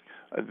film.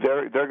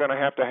 They're going to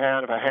have a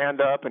hand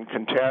up and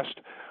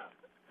contest.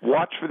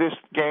 Watch for this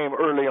game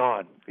early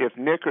on. If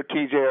Nick or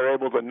TJ are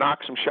able to knock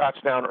some shots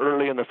down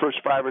early in the first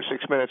 5 or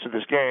 6 minutes of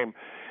this game,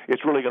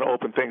 it's really going to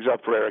open things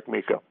up for Eric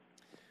Mika.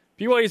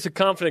 BYU is a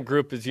confident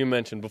group, as you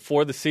mentioned,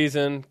 before the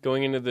season,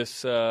 going into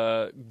this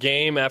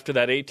game after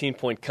that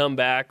 18-point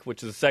comeback,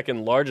 which is the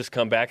second largest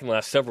comeback in the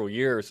last several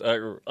years,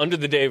 under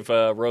the Dave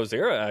Rose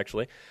era,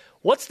 actually.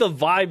 What's the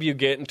vibe you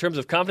get in terms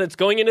of confidence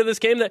going into this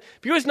game that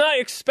BYU is not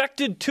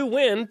expected to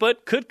win,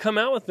 but could come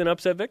out with an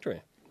upset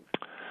victory?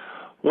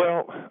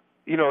 Well,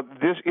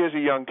 this is a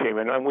young team,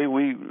 and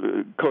we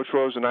Coach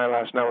Rose and I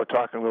last night were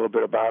talking a little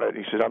bit about it.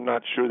 He said, I'm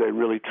not sure they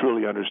really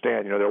truly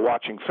understand. They're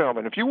watching film,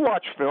 and if you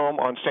watch film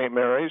on St.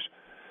 Mary's,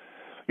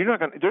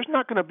 there's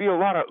not going to be a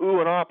lot of ooh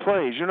and ah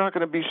plays. You're not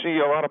going to be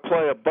seeing a lot of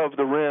play above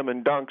the rim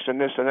and dunks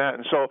and this and that.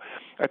 And so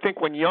I think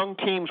when young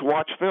teams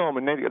watch film,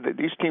 and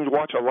these teams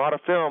watch a lot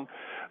of film,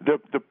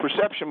 the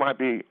perception might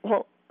be,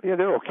 well, yeah,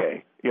 they're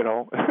okay.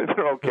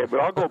 They're okay.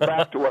 But I'll go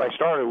back to what I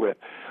started with.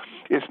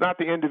 It's not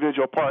the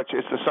individual parts,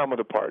 it's the sum of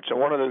the parts. And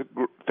one of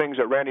the things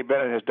that Randy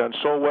Bennett has done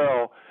so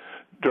well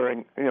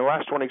during the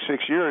last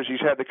 26 years, he's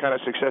had the kind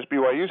of success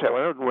BYU's had.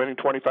 They're winning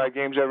 25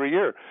 games every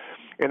year.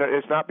 And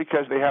it's not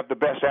because they have the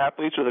best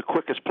athletes or the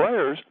quickest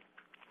players,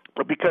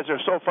 but because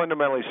they're so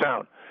fundamentally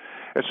sound.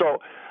 And so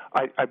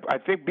I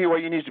think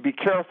BYU needs to be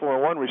careful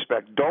in one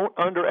respect. Don't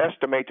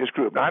underestimate this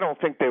group. Now, I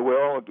don't think they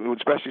will,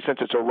 especially since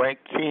it's a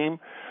ranked team.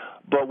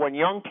 But when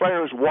young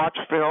players watch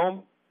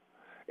film,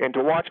 and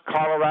to watch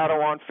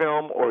Colorado on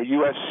film or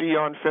USC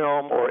on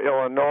film or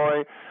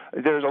Illinois,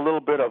 there's a little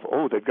bit of,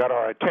 they've got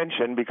our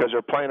attention because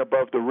they're playing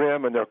above the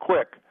rim and they're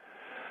quick.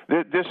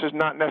 This is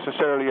not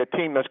necessarily a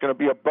team that's going to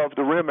be above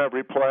the rim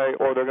every play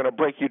or they're going to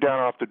break you down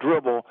off the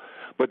dribble,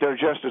 but they're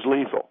just as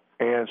lethal.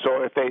 And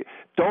so if they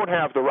don't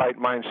have the right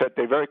mindset,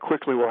 they very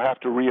quickly will have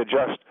to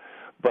readjust.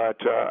 But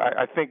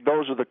I think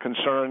those are the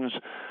concerns.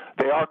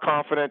 They are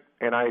confident,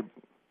 and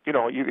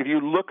if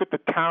you look at the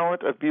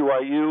talent of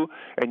BYU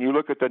and you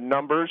look at the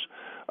numbers,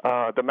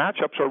 the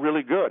matchups are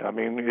really good. I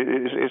mean,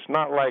 it's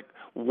not like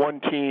one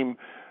team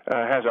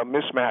has a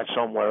mismatch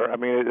somewhere. I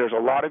mean, there's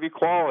a lot of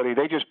equality.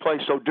 They just play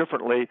so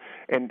differently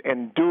and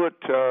do it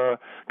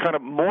kind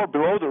of more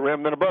below the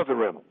rim than above the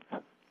rim.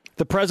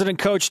 The president,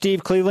 Coach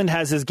Steve Cleveland,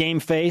 has his game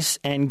face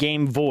and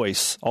game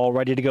voice all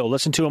ready to go.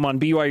 Listen to him on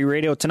BYU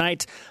Radio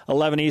tonight,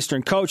 11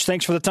 Eastern. Coach,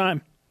 thanks for the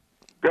time.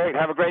 Great.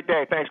 Have a great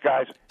day. Thanks,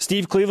 guys.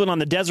 Steve Cleveland on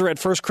the Deseret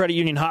First Credit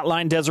Union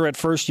Hotline. Deseret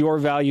First, your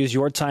values,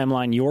 your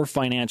timeline, your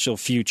financial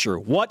future.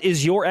 What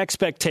is your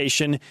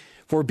expectation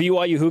for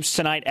BYU Hoops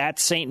tonight at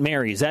St.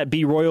 Mary's? At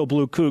B Royal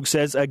Blue Coug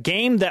says, a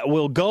game that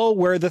will go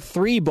where the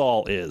three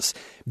ball is.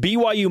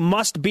 BYU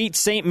must beat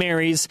St.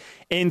 Mary's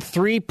in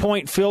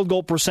 3-point field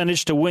goal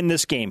percentage to win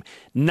this game.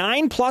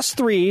 9 plus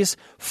threes,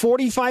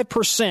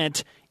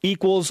 45%.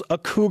 Equals a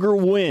Cougar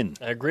win.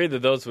 I agree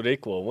that those would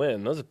equal a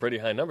win. Those are pretty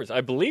high numbers.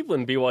 I believe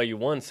when BYU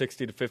won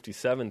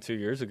 60-57 2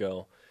 years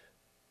ago,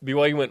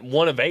 BYU went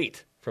 1 of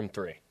 8 from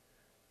 3.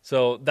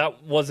 So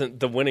that wasn't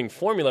the winning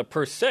formula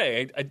per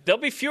se. There'll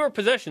be fewer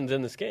possessions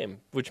in this game,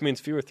 which means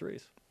fewer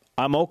threes.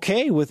 I'm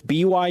okay with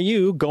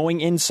BYU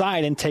going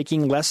inside and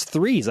taking less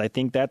threes. I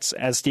think that's,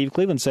 as Steve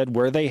Cleveland said,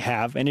 where they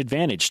have an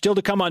advantage. Still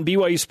to come on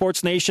BYU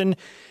Sports Nation,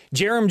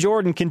 Jarom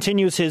Jordan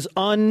continues his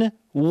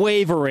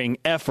unwavering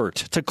effort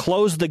to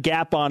close the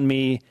gap on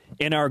me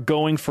in our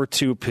going for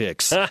 2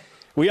 picks.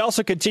 We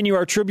also continue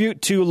our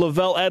tribute to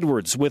Lavelle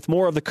Edwards with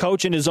more of the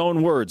coach in his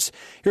own words.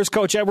 Here's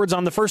Coach Edwards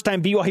on the first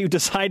time BYU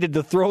decided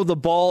to throw the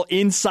ball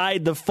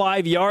inside the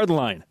 5-yard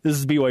line. This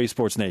is BYU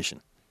Sports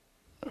Nation.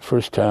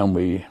 First time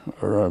we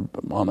were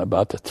on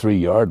about the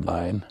 3-yard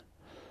line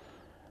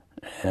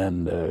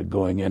and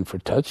going in for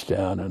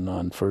touchdown, and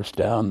on first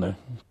down the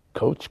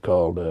coach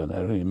called, I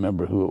don't even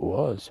remember who it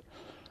was,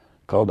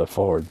 called a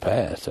forward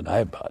pass, and I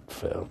about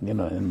fell,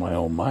 in my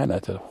own mind. I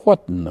said,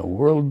 what in the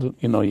world,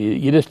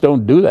 you just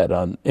don't do that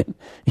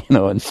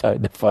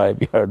inside the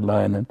 5-yard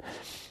line,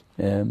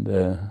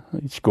 and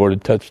he scored a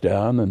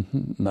touchdown,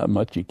 and not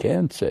much you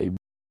can say.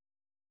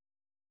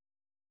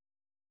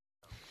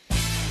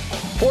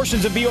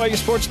 Portions of BYU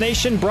Sports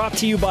Nation brought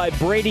to you by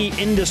Brady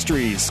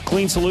Industries.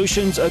 Clean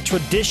solutions, a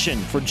tradition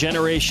for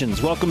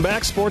generations. Welcome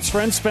back, sports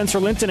friends. Spencer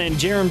Linton and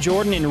Jarom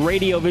Jordan in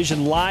Radio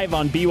Vision live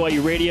on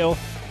BYU Radio.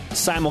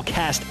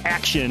 Simulcast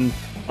action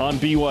on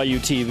BYU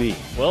TV.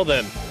 Well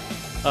then,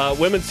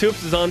 women's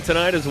hoops is on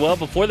tonight as well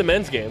before the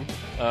men's game.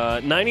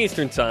 9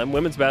 Eastern time,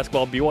 women's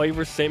basketball, BYU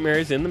versus St.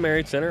 Mary's in the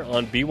Marriott Center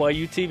on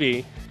BYU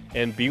TV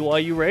and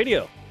BYU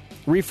Radio.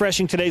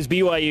 Refreshing today's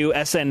BYU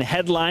SN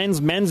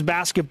headlines, men's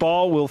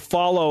basketball will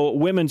follow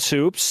women's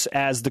hoops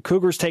as the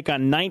Cougars take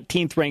on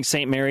 19th-ranked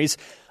St. Mary's.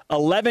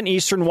 11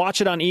 Eastern.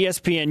 Watch it on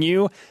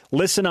ESPNU.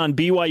 Listen on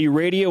BYU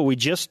Radio. We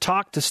just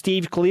talked to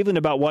Steve Cleveland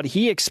about what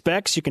he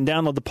expects. You can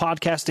download the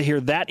podcast to hear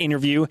that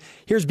interview.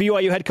 Here's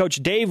BYU head coach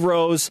Dave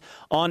Rose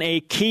on a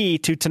key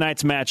to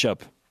tonight's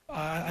matchup.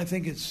 I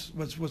think it's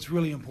what's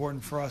really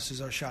important for us is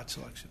our shot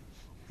selection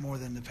more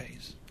than the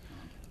pace.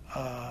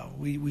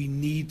 We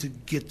need to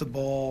get the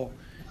ball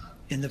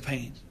in the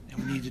paint,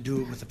 and we need to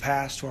do it with the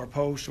pass to our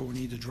post, or we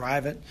need to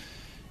drive it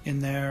in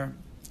there.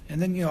 And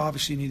then,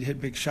 obviously you need to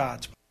hit big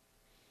shots.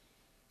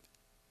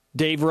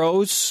 Dave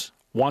Rose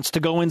wants to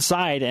go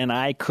inside, and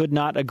I could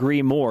not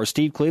agree more.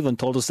 Steve Cleveland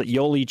told us that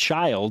Yoli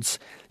Childs,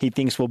 he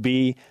thinks, will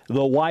be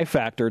the Y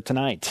factor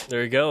tonight.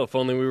 There you go. If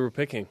only we were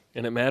picking,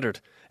 and it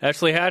mattered.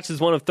 Ashley Hatch is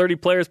one of 30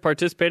 players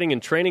participating in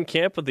training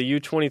camp with the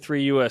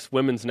U23 U.S.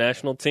 women's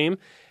national team.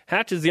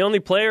 Hatch is the only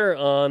player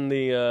on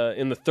the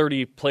in the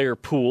 30-player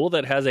pool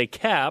that has a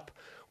cap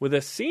with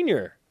a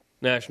senior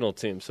national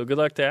team. So good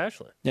luck to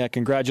Ashley. Yeah,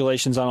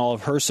 congratulations on all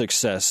of her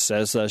success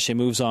as she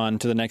moves on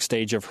to the next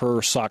stage of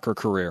her soccer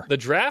career. The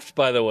draft,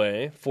 by the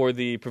way, for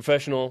the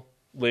professional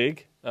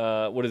league,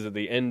 what is it,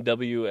 the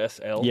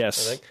NWSL?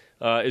 Yes.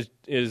 I think,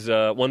 is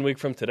 1 week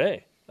from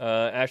today.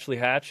 Ashley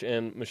Hatch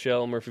and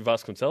Michelle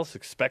Murphy-Vasconcelos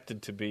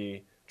expected to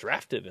be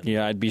drafted.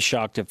 Yeah, I'd be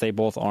shocked if they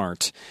both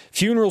aren't.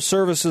 Funeral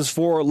services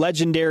for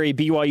legendary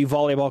BYU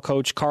volleyball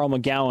coach Carl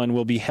McGowan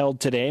will be held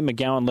today.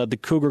 McGowan led the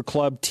Cougar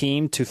Club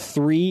team to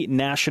 3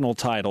 national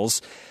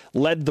titles,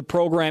 led the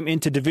program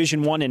into Division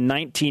I in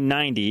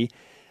 1990,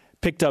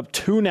 picked up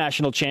 2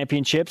 national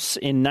championships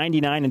in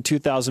 99 and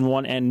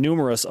 2001, and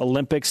numerous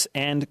Olympics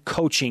and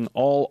coaching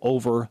all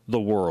over the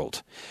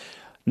world.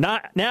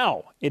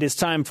 Now it is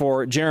time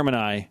for Jarom and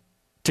I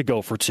to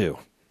go for 2.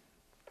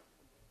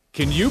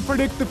 Can you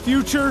predict the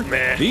future?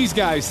 Meh. These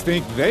guys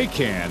think they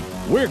can.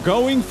 We're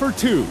going for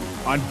 2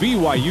 on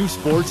BYU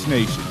Sports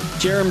Nation.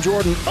 Jarom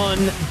Jordan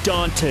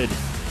undaunted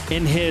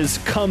in his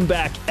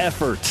comeback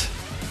effort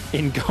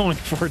in going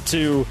for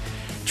 2,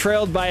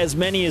 trailed by as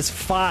many as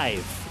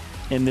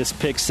 5 in this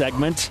pick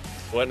segment.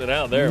 Sweating it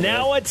out there.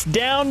 Now it's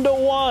down to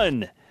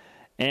 1,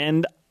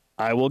 and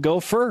I will go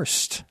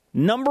first.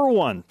 Number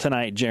 1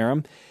 tonight,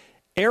 Jarom.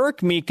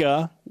 Eric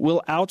Mika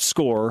will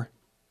outscore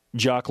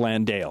Jock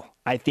Landale.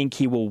 I think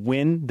he will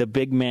win the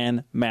big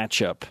man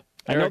matchup.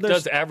 Eric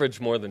does average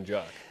more than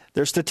Jock.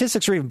 Their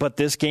statistics are even, but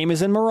this game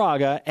is in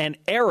Moraga, and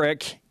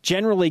Eric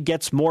generally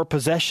gets more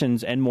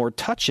possessions and more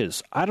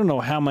touches. I don't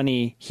know how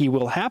many he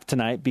will have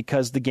tonight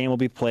because the game will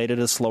be played at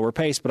a slower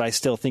pace, but I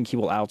still think he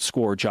will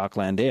outscore Jock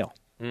Landale.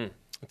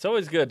 It's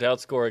always good to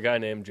outscore a guy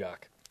named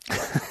Jock.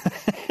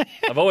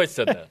 I've always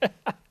said that.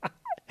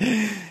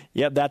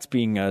 Yep, that's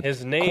being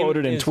His name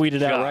quoted and tweeted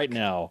Jock. out right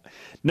now.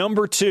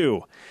 Number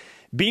 2.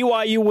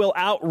 BYU will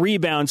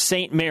out-rebound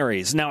St.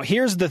 Mary's. Now,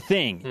 here's the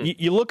thing.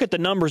 You look at the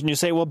numbers and you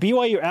say, well,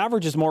 BYU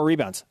averages more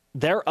rebounds.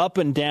 they're up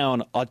and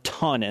down a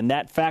ton, and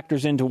that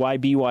factors into why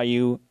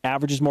BYU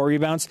averages more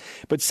rebounds.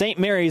 But St.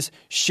 Mary's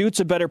shoots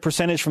a better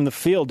percentage from the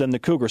field than the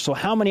Cougars. So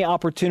how many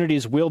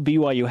opportunities will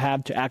BYU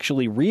have to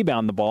actually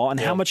rebound the ball, and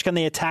how much can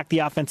they attack the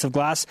offensive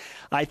glass?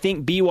 I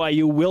think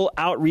BYU will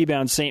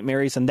out-rebound St.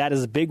 Mary's, and that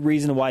is a big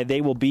reason why they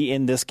will be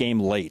in this game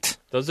late.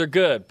 Those are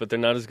good, but they're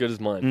not as good as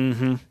mine.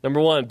 Mm-hmm. Number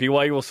one,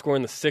 BYU will score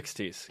in the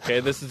 60s. Okay,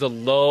 this is a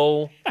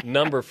low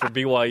number for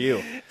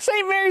BYU.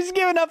 St. Mary's is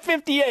giving up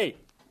 58.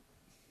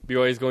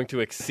 BYU is going to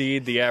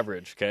exceed the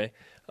average, okay?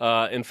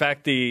 In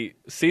fact, the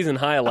season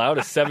high allowed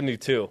is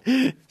 72.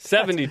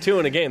 72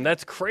 in a game.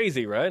 That's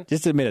crazy, right?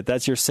 Just admit it.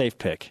 That's your safe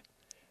pick.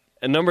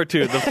 And number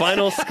two, the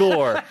final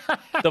score.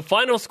 The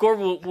final score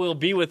will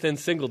be within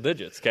single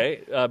digits,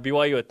 okay?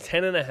 BYU a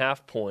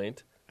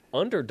 10.5-point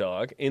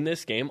underdog in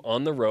this game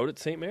on the road at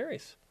St.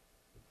 Mary's.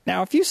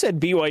 Now, if you said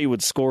BYU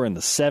would score in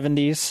the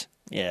 70s,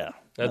 yeah.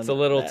 That's a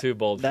little too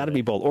bold. That'd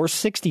be bold. Or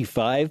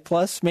 65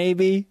 plus,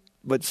 maybe.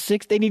 But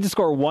they need to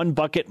score one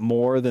bucket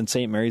more than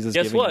St. Mary's is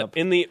giving up. Guess what?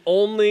 In the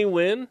only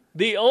win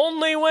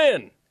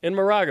in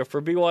Moraga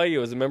for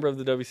BYU as a member of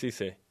the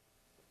WCC.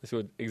 This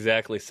would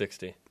exactly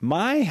 60.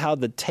 My, how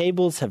the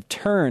tables have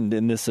turned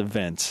in this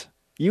event.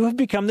 You have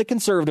become the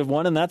conservative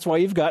one, and that's why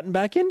you've gotten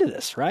back into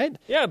this, right?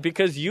 Yeah,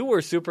 because you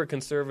were super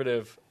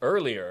conservative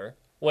earlier.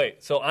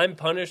 Wait, so I'm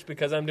punished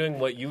because I'm doing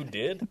what you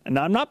did?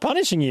 No, I'm not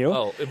punishing you.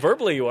 Oh,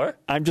 verbally you are?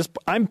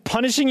 I'm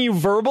punishing you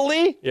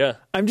verbally? Yeah.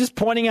 I'm just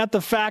pointing out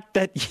the fact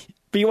that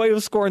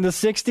BYU score in the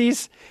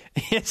 60s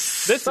is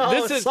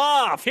so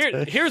soft.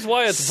 Here's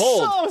why it's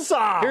bold. So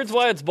soft. Here's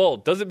why it's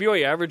bold. Doesn't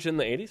BYU average in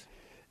the 80s?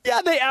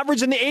 Yeah, they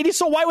average in the 80s,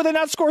 so why would they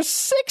not score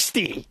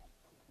 60?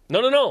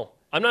 No.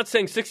 I'm not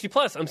saying 60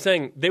 plus. I'm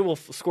saying they will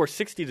score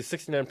 60 to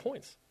 69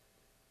 points.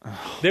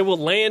 They will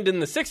land in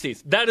the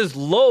 60s. That is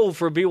low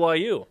for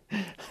BYU.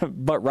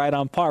 But right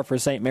on par for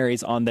St.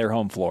 Mary's on their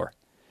home floor.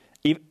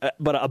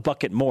 But a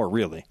bucket more,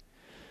 really.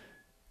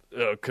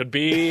 Could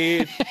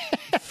be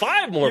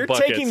 5 more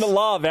buckets. You're taking the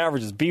law of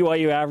averages.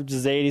 BYU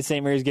averages 80,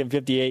 St. Mary's getting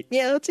 58.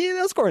 Yeah,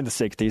 they'll score in the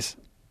 60s.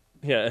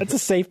 Yeah. That's a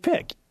safe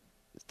pick.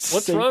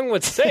 What's wrong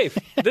with safe?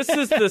 This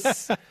is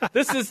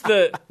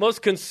the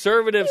most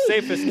conservative,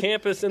 safest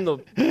campus in the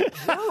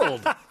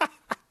world.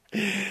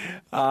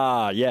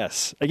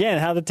 Yes. Again,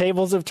 how the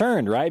tables have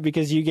turned, right?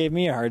 Because you gave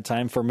me a hard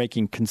time for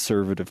making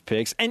conservative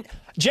picks. And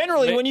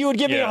generally, when you would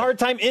give me a hard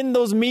time in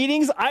those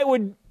meetings, I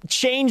would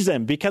change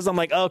them because I'm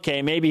like,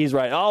 okay, maybe he's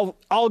right.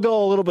 I'll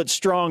go a little bit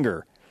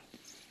stronger.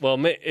 Well,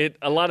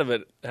 a lot of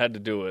it had to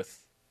do with,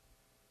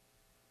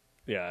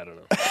 I don't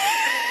know.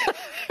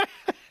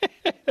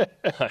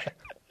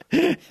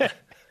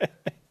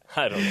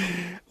 I don't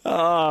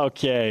know.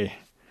 Okay.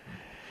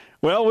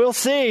 Well, we'll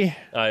see.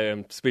 I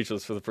am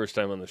speechless for the first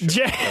time on the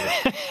show.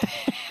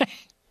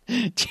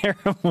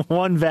 Jarom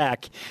won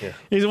back. Yeah.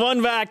 He's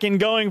won back in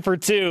going for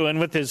 2, and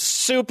with his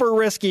super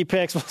risky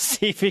picks, we'll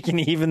see if he can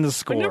even the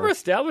score. We never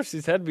established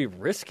these had to be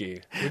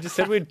risky. We just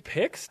said we'd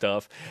pick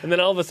stuff, and then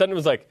all of a sudden it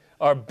was like,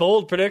 our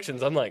bold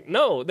predictions. I'm like,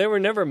 no, they were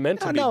never meant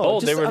to be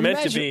bold. They were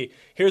meant to be,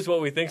 here's what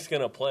we think is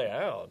going to play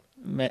out.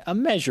 A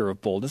measure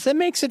of boldness. It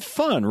makes it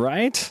fun,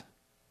 right?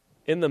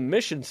 In the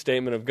mission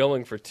statement of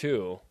going for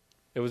 2,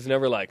 it was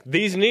never like,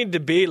 these need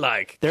to be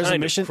like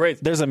crazy.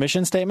 There's a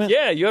mission statement?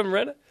 Yeah, you haven't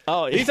read it?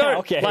 Oh, these aren't,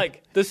 okay.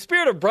 Like, the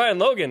spirit of Brian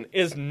Logan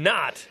is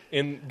not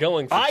in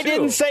going for 2. I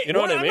didn't say, you know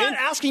what I mean? I'm not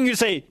asking you to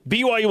say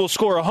BYU will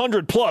score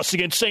 100 plus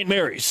against St.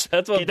 Mary's.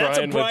 That's what Brian would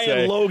say. That's a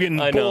Brian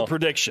Logan bold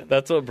prediction.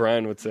 That's what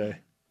Brian would say.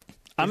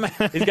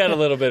 He's got a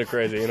little bit of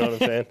crazy, you know what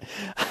I'm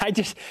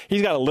saying?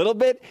 He's got a little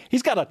bit.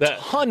 He's got a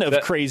ton of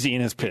crazy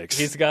in his picks.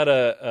 He's got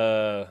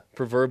a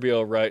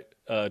proverbial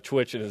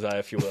twitch in his eye,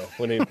 if you will,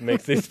 when he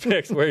makes these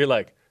picks where you're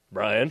like,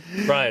 Brian,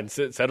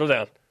 settle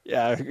down.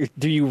 Yeah.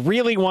 Do you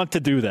really want to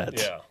do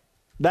that? Yeah.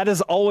 That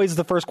is always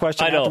the first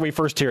question after we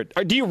first hear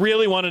it. Do you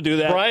really want to do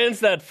that? Brian's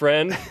that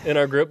friend in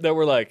our group that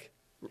we're like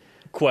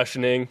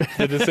questioning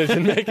the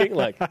decision making.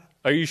 Like,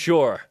 are you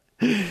sure?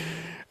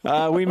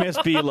 We miss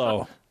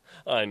B-Lo.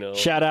 I know.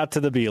 Shout out to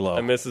the B-Lo.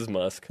 I miss his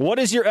Musk. What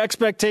is your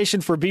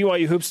expectation for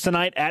BYU hoops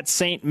tonight at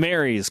St.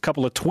 Mary's?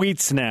 Couple of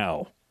tweets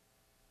now.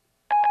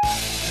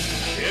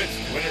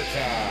 It's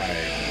wintertime.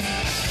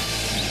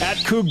 At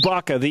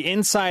Kugbaka, the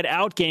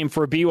inside-out game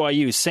for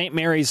BYU. St.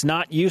 Mary's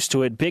not used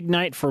to it. Big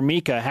night for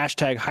Mika.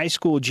 Hashtag high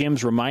school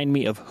gyms remind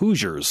me of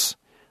Hoosiers.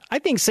 I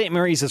think St.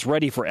 Mary's is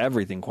ready for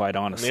everything, quite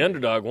honestly. The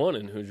underdog won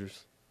in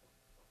Hoosiers.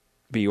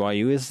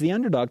 BYU is the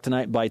underdog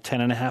tonight by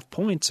 10.5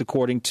 points,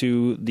 according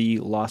to the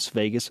Las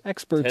Vegas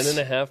experts.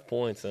 10.5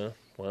 points, huh?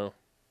 Wow.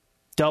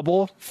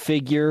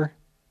 Double-figure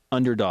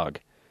underdog.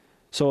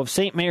 So if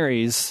St.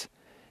 Mary's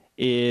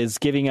is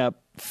giving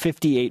up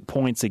 58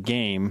 points a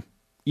game,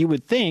 you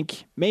would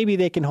think maybe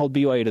they can hold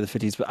BYU to the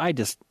 50s, but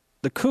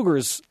the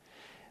Cougars,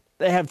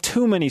 they have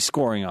too many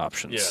scoring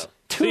options. Yeah.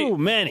 Too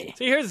many.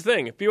 See, here's the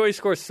thing. If BYU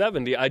scores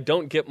 70, I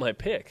don't get my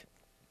pick.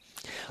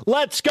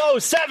 Let's go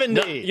 70!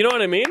 No, you know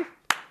what I mean?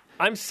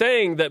 I'm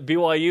saying that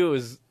BYU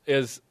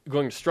is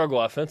going to struggle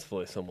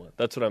offensively somewhat.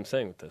 That's what I'm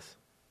saying with this.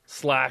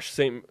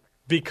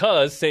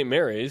 Because St.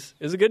 Mary's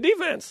is a good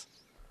defense.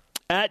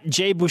 At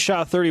Jay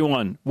Bouchard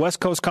 31,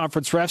 West Coast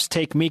Conference refs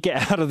take Mika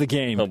out of the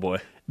game. Oh, boy.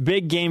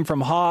 Big game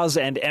from Haas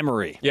and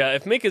Emery. Yeah,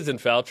 if Mika's in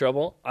foul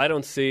trouble, I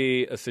don't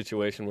see a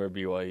situation where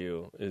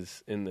BYU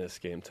is in this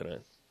game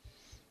tonight.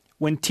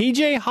 When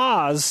TJ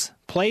Haas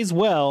plays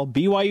well,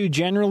 BYU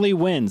generally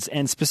wins,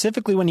 and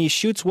specifically when he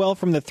shoots well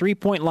from the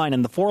three-point line.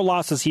 In the 4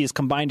 losses, he has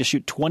combined to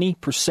shoot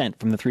 20%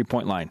 from the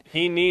three-point line.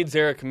 He needs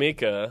Eric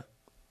Mika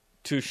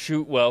to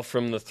shoot well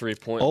from the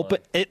three-point line.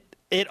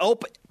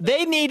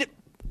 They need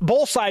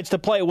both sides to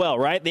play well,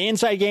 right? The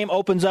inside game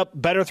opens up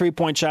better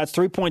three-point shots.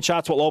 Three-point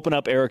shots will open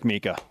up Eric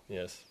Mika.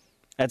 Yes.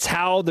 That's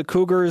how the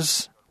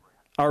Cougars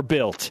are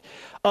built.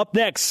 Up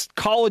next,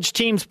 college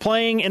teams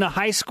playing in a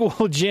high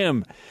school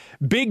gym.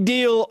 Big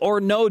deal or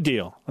no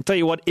deal? I'll tell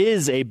you what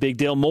is a big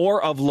deal.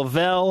 More of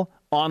Lavelle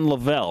on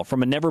Lavelle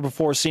from a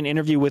never-before-seen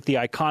interview with the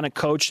iconic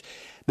coach.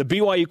 The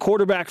BYU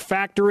quarterback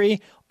factory,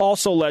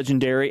 also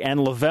legendary, and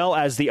Lavelle,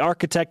 as the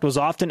architect, was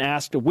often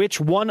asked which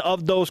one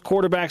of those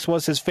quarterbacks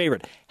was his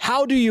favorite.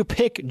 How do you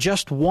pick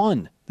just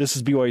one? This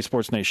is BYU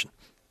Sports Nation.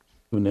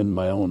 Even in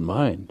my own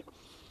mind,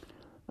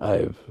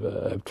 I've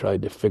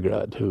tried to figure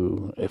out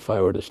who, if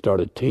I were to start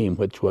a team,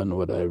 which one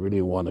would I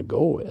really want to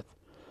go with?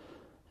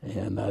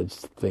 And I'd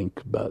think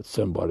about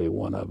somebody,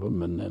 one of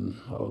them, and then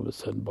all of a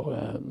sudden,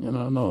 boy,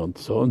 no,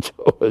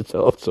 so-and-so is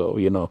also,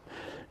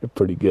 they're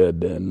pretty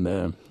good.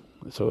 And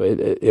so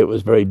it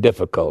was very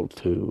difficult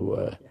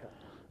to,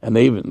 and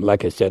even,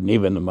 like I said,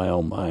 even in my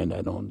own mind,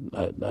 I don't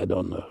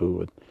know who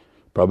would.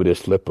 Probably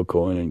just flip a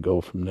coin and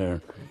go from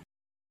there.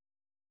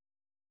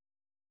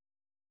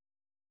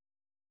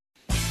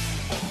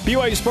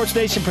 BYU Sports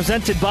Nation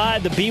presented by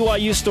the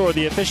BYU Store,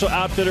 the official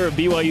outfitter of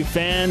BYU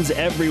fans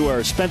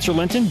everywhere. Spencer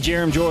Linton,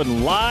 Jerem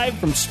Jordan, live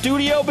from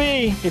Studio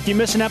B. If you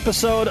miss an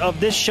episode of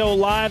this show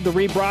live, the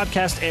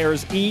rebroadcast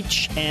airs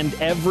each and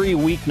every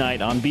weeknight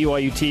on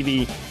BYU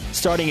TV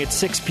starting at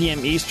 6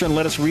 p.m. Eastern.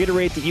 Let us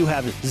reiterate that you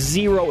have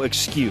zero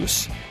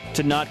excuse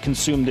to not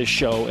consume this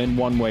show in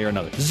one way or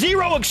another.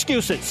 Zero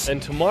excuses!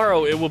 And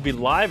tomorrow it will be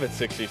live at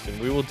 6 Eastern.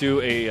 We will do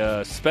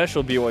a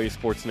special BYU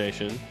Sports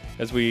Nation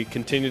as we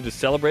continue to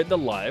celebrate the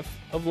life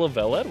of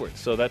Lavelle Edwards.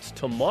 So that's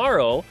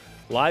tomorrow,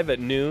 live at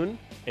noon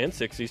and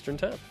 6 Eastern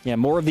time. Yeah,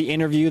 more of the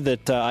interview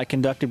that I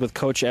conducted with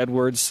Coach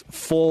Edwards,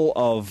 full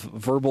of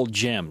verbal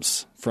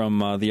gems from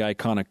the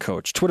iconic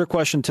coach. Twitter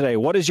question today,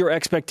 what is your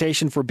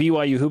expectation for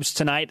BYU Hoops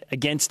tonight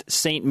against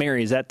St.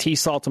 Mary's? That T.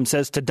 Saltum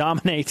says to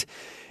dominate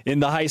in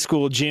the high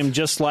school gym,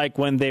 just like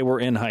when they were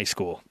in high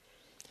school.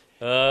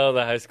 Oh,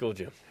 the high school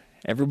gym.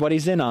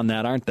 Everybody's in on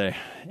that, aren't they?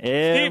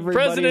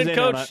 President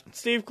Coach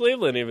Steve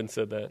Cleveland even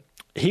said that.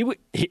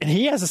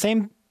 He has the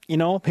same, he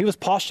was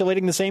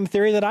postulating the same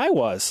theory that I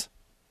was.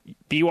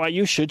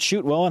 BYU should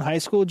shoot well in high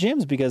school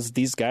gyms because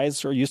these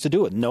guys are used to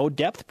do it. No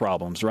depth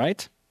problems,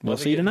 right? We'll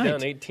see tonight.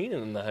 Down 18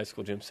 in the high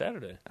school gym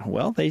Saturday.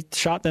 Well, they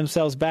shot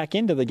themselves back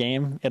into the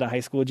game at a high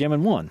school gym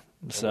and won.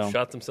 So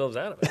shot themselves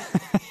out of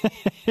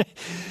it.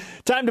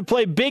 Time to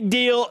play Big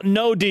Deal,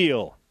 No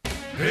Deal.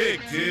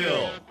 Big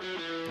deal.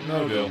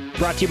 No deal.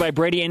 Brought to you by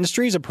Brady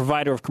Industries, a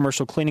provider of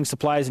commercial cleaning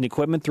supplies and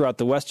equipment throughout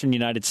the western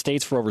United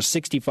States for over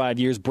 65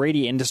 years.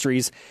 Brady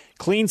Industries,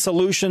 clean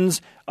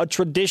solutions, a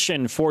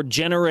tradition for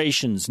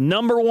generations.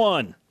 Number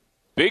 1.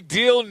 Big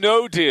deal,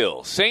 no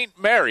deal. St.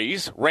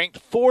 Mary's ranked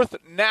 4th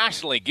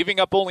nationally, giving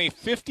up only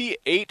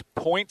 58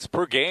 points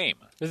per game.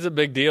 This is a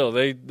big deal.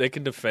 They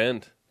can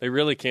defend. They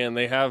really can.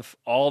 They have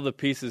all the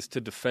pieces to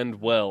defend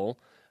well.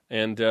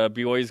 And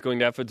BYU is going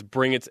to have to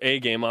bring its A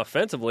game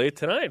offensively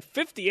tonight.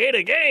 58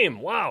 a game.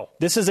 Wow.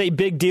 This is a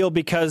big deal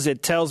because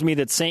it tells me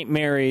that St.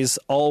 Mary's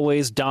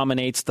always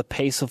dominates the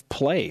pace of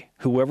play.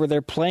 Whoever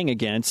they're playing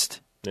against,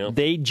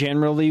 they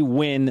generally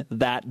win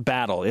that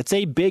battle. It's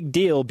a big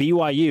deal.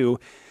 BYU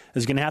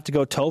is going to have to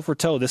go toe for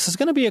toe. This is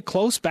going to be a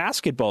close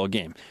basketball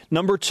game.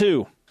 Number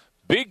 2.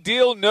 Big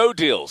deal, no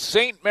deal.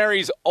 St.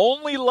 Mary's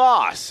only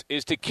loss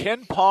is to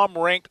Ken Palm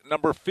ranked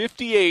number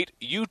 58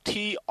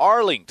 UT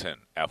Arlington.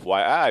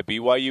 FYI,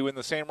 BYU in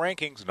the same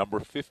rankings,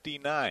 number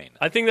 59.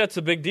 I think that's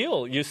a big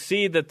deal. You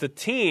see that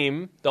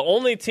the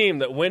only team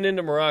that went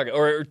into Moraga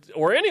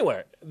or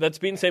anywhere that's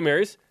beaten St.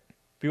 Mary's,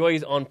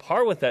 BYU's on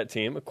par with that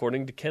team,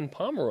 according to Ken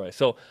Pomeroy.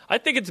 So I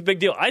think it's a big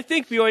deal. I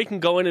think BYU can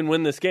go in and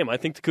win this game. I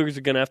think the Cougars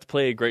are going to have to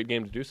play a great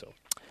game to do so.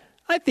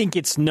 I think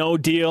it's no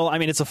deal. I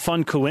mean, it's a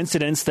fun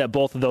coincidence that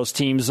both of those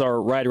teams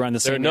are right around the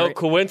same area. There are no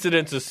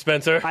coincidences,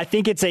 Spencer. I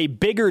think it's a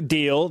bigger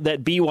deal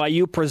that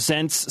BYU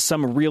presents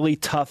some really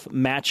tough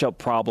matchup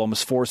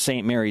problems for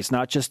St. Mary's,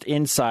 not just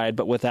inside,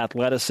 but with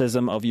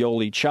athleticism of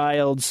Yoli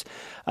Childs,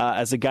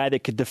 as a guy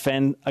that could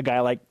defend a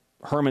guy like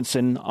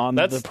Hermanson on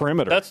the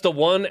perimeter. That's the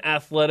one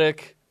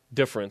athletic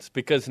difference,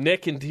 because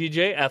Nick and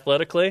TJ,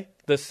 athletically,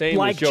 the same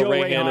like as Joe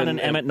Rayhan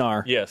and Emmett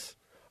Nar. Yes.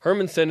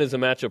 Hermanson is a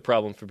matchup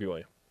problem for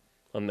BYU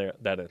on that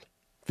end.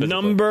 Physically.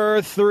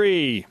 Number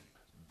 3.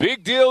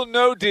 Big deal,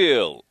 no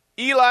deal.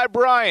 Eli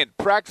Bryant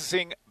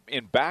practicing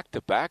in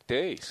back-to-back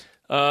days.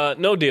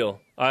 No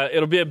deal.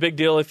 It'll be a big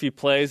deal if he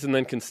plays and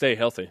then can stay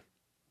healthy.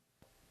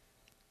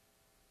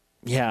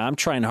 Yeah, I'm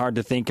trying hard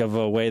to think of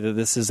a way that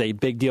this is a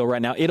big deal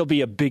right now. It'll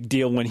be a big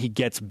deal when he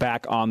gets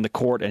back on the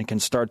court and can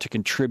start to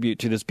contribute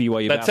to this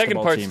BYU that basketball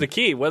second part's team. the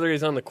key. Whether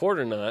he's on the court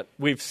or not,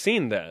 we've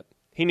seen that.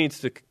 He needs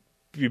to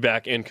be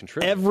back and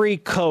contribute. Every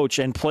coach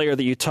and player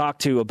that you talk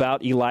to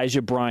about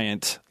Elijah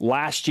Bryant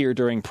last year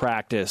during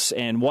practice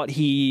and what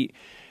he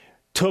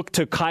took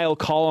to Kyle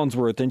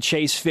Collinsworth and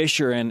Chase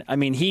Fisher, and I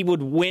mean, he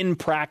would win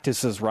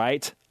practices,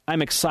 right?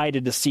 I'm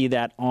excited to see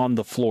that on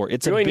the floor.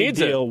 It's a big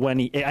deal when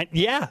he...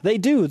 Yeah, they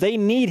do. They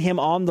need him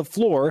on the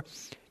floor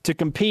to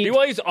compete.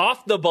 BYU's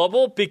off the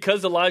bubble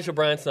because Elijah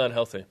Bryant's not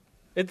healthy.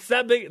 It's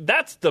that big.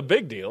 That's the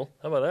big deal.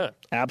 How about that?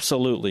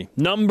 Absolutely.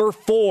 Number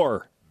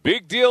 4.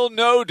 Big deal,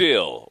 no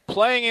deal.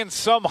 Playing in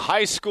some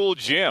high school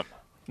gym.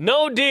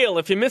 No deal.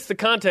 If you missed the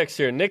context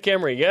here, Nick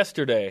Emery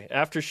yesterday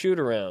after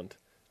shoot-around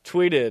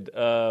tweeted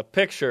a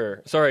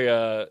picture,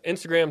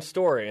 Instagram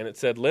story, and it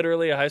said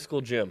literally a high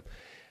school gym.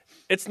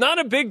 It's not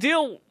a big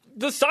deal.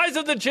 The size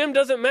of the gym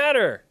doesn't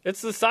matter.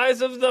 It's the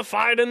size of the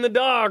fight in the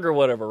dog or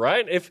whatever,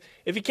 right? If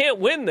you can't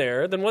win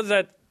there, then what does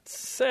that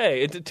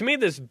say? To me,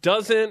 this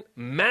doesn't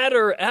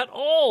matter at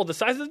all, the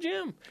size of the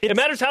gym. It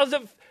matters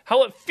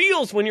how it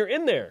feels when you're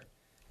in there.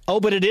 Oh,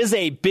 but it is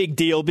a big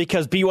deal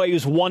because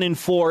BYU's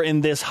 1-4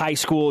 in this high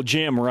school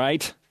gym,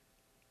 right?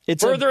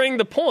 It's furthering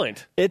the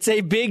point. It's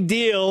a big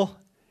deal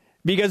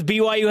because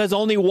BYU has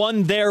only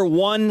won there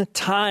one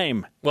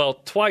time. Well,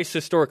 twice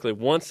historically.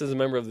 Once as a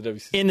member of the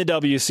WCC. In the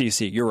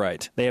WCC, you're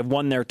right. They have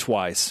won there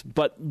twice.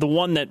 But the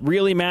one that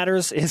really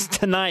matters is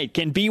tonight.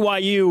 Can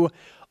BYU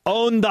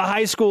own the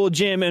high school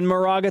gym in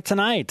Moraga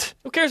tonight?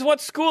 Who cares what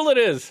school it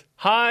is?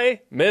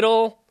 High,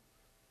 middle,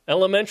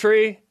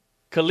 elementary,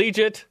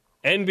 collegiate,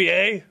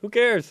 NBA? Who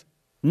cares?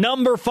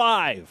 Number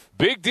 5.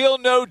 Big deal,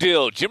 no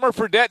deal. Jimmer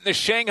Fredette and the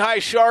Shanghai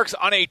Sharks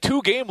on a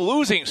 2-game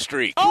losing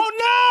streak.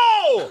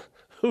 Oh, no!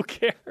 Who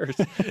cares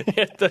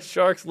if the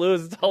Sharks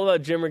lose? It's all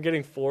about Jimmer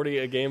getting 40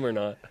 a game or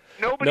not.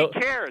 Nobody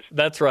cares.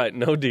 That's right.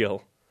 No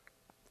deal.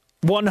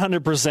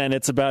 100%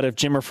 it's about if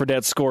Jimmer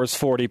Fredette scores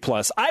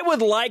 40+. I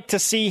would like to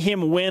see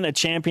him win a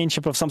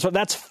championship of some sort.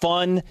 That's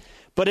fun,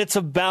 but it's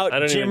about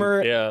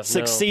Jimmer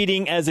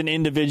succeeding as an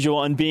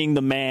individual and being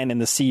the man in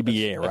the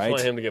CBA, right? I just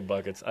want him to get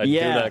buckets. I do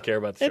not care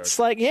about the Sharks. It's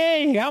like,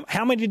 hey,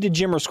 how many did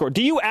Jimmer score?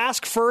 Do you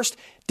ask first,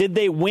 did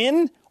they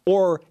win,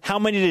 or how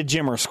many did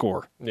Jimmer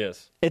score?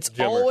 Yes. It's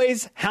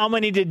always how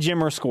many did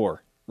Jimmer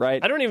score,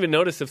 right? I don't even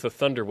notice if the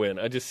Thunder win.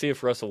 I just see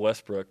if Russell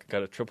Westbrook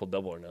got a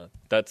triple-double or not.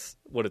 That's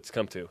what it's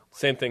come to.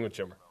 Same thing with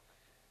Jimmer.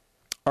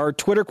 Our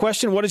Twitter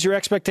question, what is your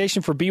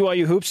expectation for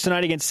BYU Hoops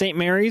tonight against St.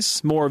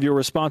 Mary's? More of your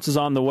responses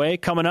on the way.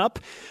 Coming up,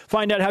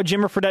 find out how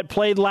Jimmer Fredette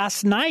played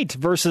last night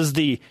versus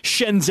the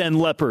Shenzhen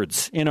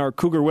Leopards in our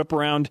Cougar Whip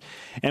Around.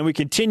 And we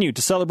continue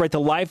to celebrate the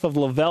life of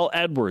Lavelle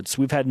Edwards.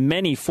 We've had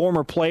many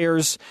former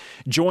players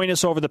join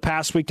us over the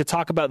past week to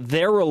talk about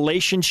their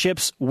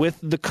relationships with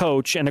the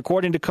coach. And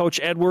according to Coach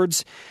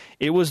Edwards,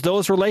 it was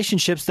those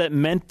relationships that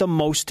meant the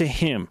most to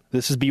him.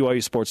 This is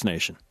BYU Sports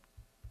Nation.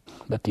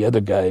 But the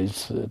other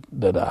guys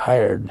that I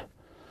hired,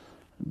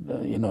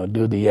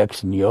 do the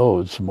X and the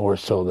O's more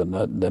so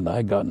than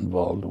I got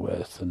involved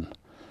with,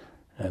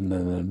 and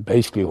then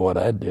basically what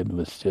I did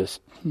was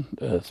just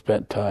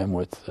spent time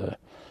with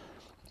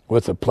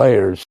the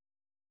players.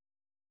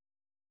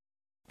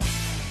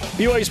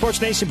 BYU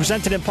Sports Nation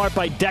presented in part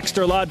by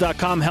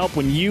DexterLaw.com. Help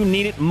when you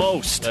need it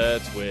most.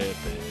 Let's whip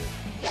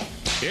it.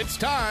 It's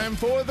time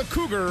for the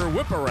Cougar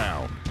Whip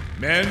Around.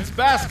 Men's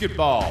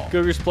basketball.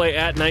 Cougars play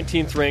at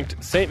 19th ranked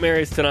St.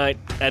 Mary's tonight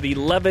at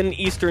 11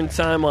 Eastern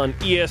time on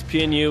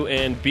ESPNU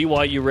and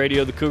BYU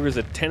Radio. The Cougars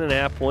a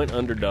 10.5-point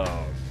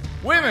underdog.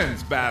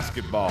 Women's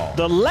basketball.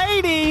 The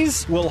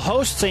ladies will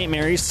host St.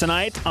 Mary's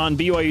tonight on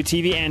BYU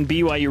TV and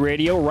BYU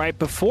Radio right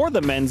before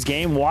the men's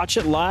game. Watch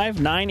it live,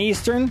 9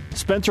 Eastern.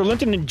 Spencer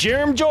Linton and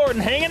Jerem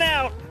Jordan hanging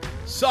out.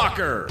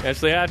 Soccer.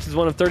 Ashley Hatch is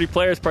one of 30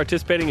 players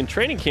participating in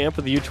training camp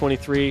with the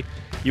U23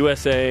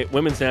 USA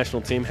women's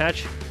national team.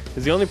 Hatch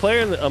is the only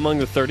player among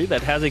the 30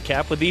 that has a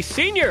cap with the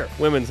senior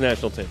women's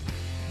national team.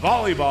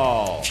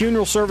 Volleyball.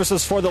 Funeral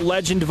services for the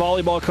legend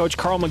volleyball coach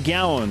Carl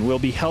McGowan will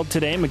be held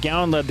today.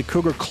 McGowan led the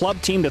Cougar club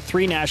team to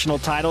 3 national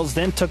titles,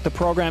 then took the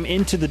program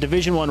into the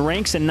Division I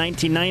ranks in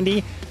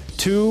 1990,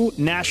 2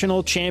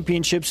 national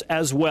championships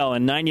as well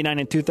in 99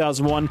 and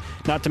 2001,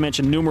 not to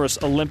mention numerous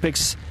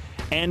Olympics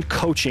and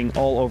coaching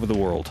all over the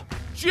world.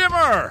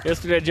 Jimmer.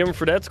 Yesterday, Jimmer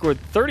Fredette scored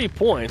 30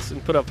 points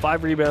and put up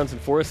 5 rebounds and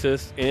 4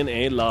 assists in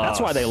a loss.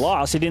 That's why they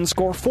lost. He didn't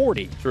score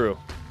 40. True.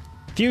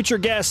 Future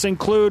guests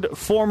include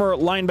former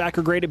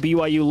linebacker great at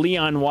BYU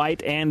Leon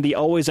White and the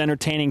always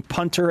entertaining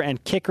punter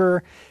and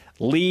kicker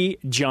Lee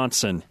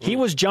Johnson. He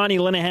was Johnny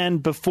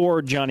Linehan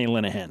before Johnny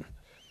Linehan.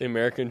 The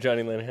American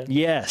Johnny Linehan?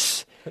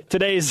 Yes.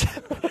 Today's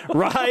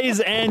Rise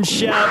and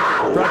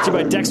Shout brought to you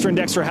by Dexter and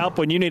Dexter Help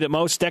when you need it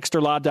most.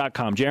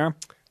 DexterLaw.com. Jerem?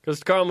 Goes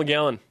to Carl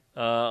McGowan.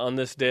 On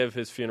this day of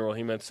his funeral,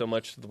 he meant so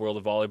much to the world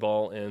of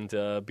volleyball and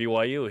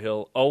BYU.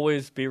 He'll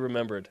always be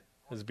remembered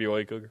as a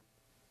BYU Cougar.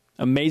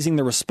 Amazing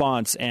the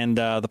response and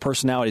the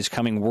personalities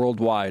coming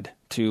worldwide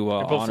to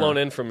People honor flown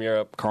in from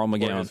Europe Carl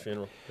McGowan. for his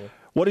funeral. Yeah.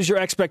 What is your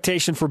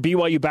expectation for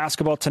BYU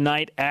basketball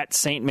tonight at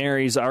St.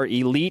 Mary's? Our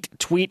elite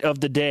tweet of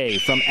the day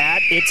from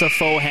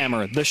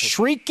 @It'sAFoeHammer. The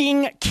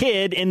shrieking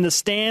kid in the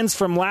stands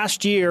from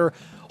last year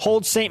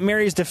holds St.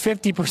 Mary's to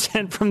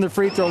 50% from the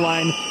free throw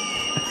line.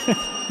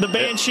 The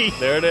Banshee.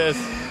 There it is.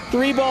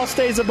 3-ball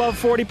stays above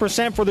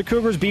 40% for the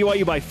Cougars.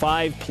 BYU by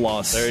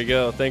 5+. There you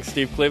go. Thanks,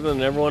 Steve Cleveland,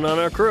 and everyone on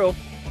our crew.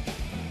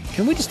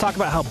 Can we just talk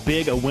about how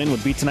big a win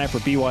would be tonight for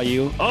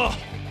BYU? Oh!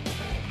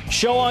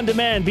 Show on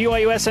demand,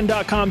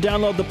 BYUSN.com.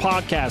 Download the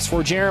podcast.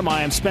 For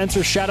Jeremiah, I'm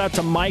Spencer. Shout out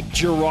to Mike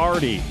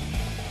Girardi.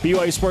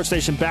 BYU Sports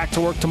Nation back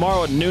to work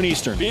tomorrow at noon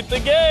Eastern. Beat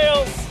the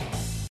Gales!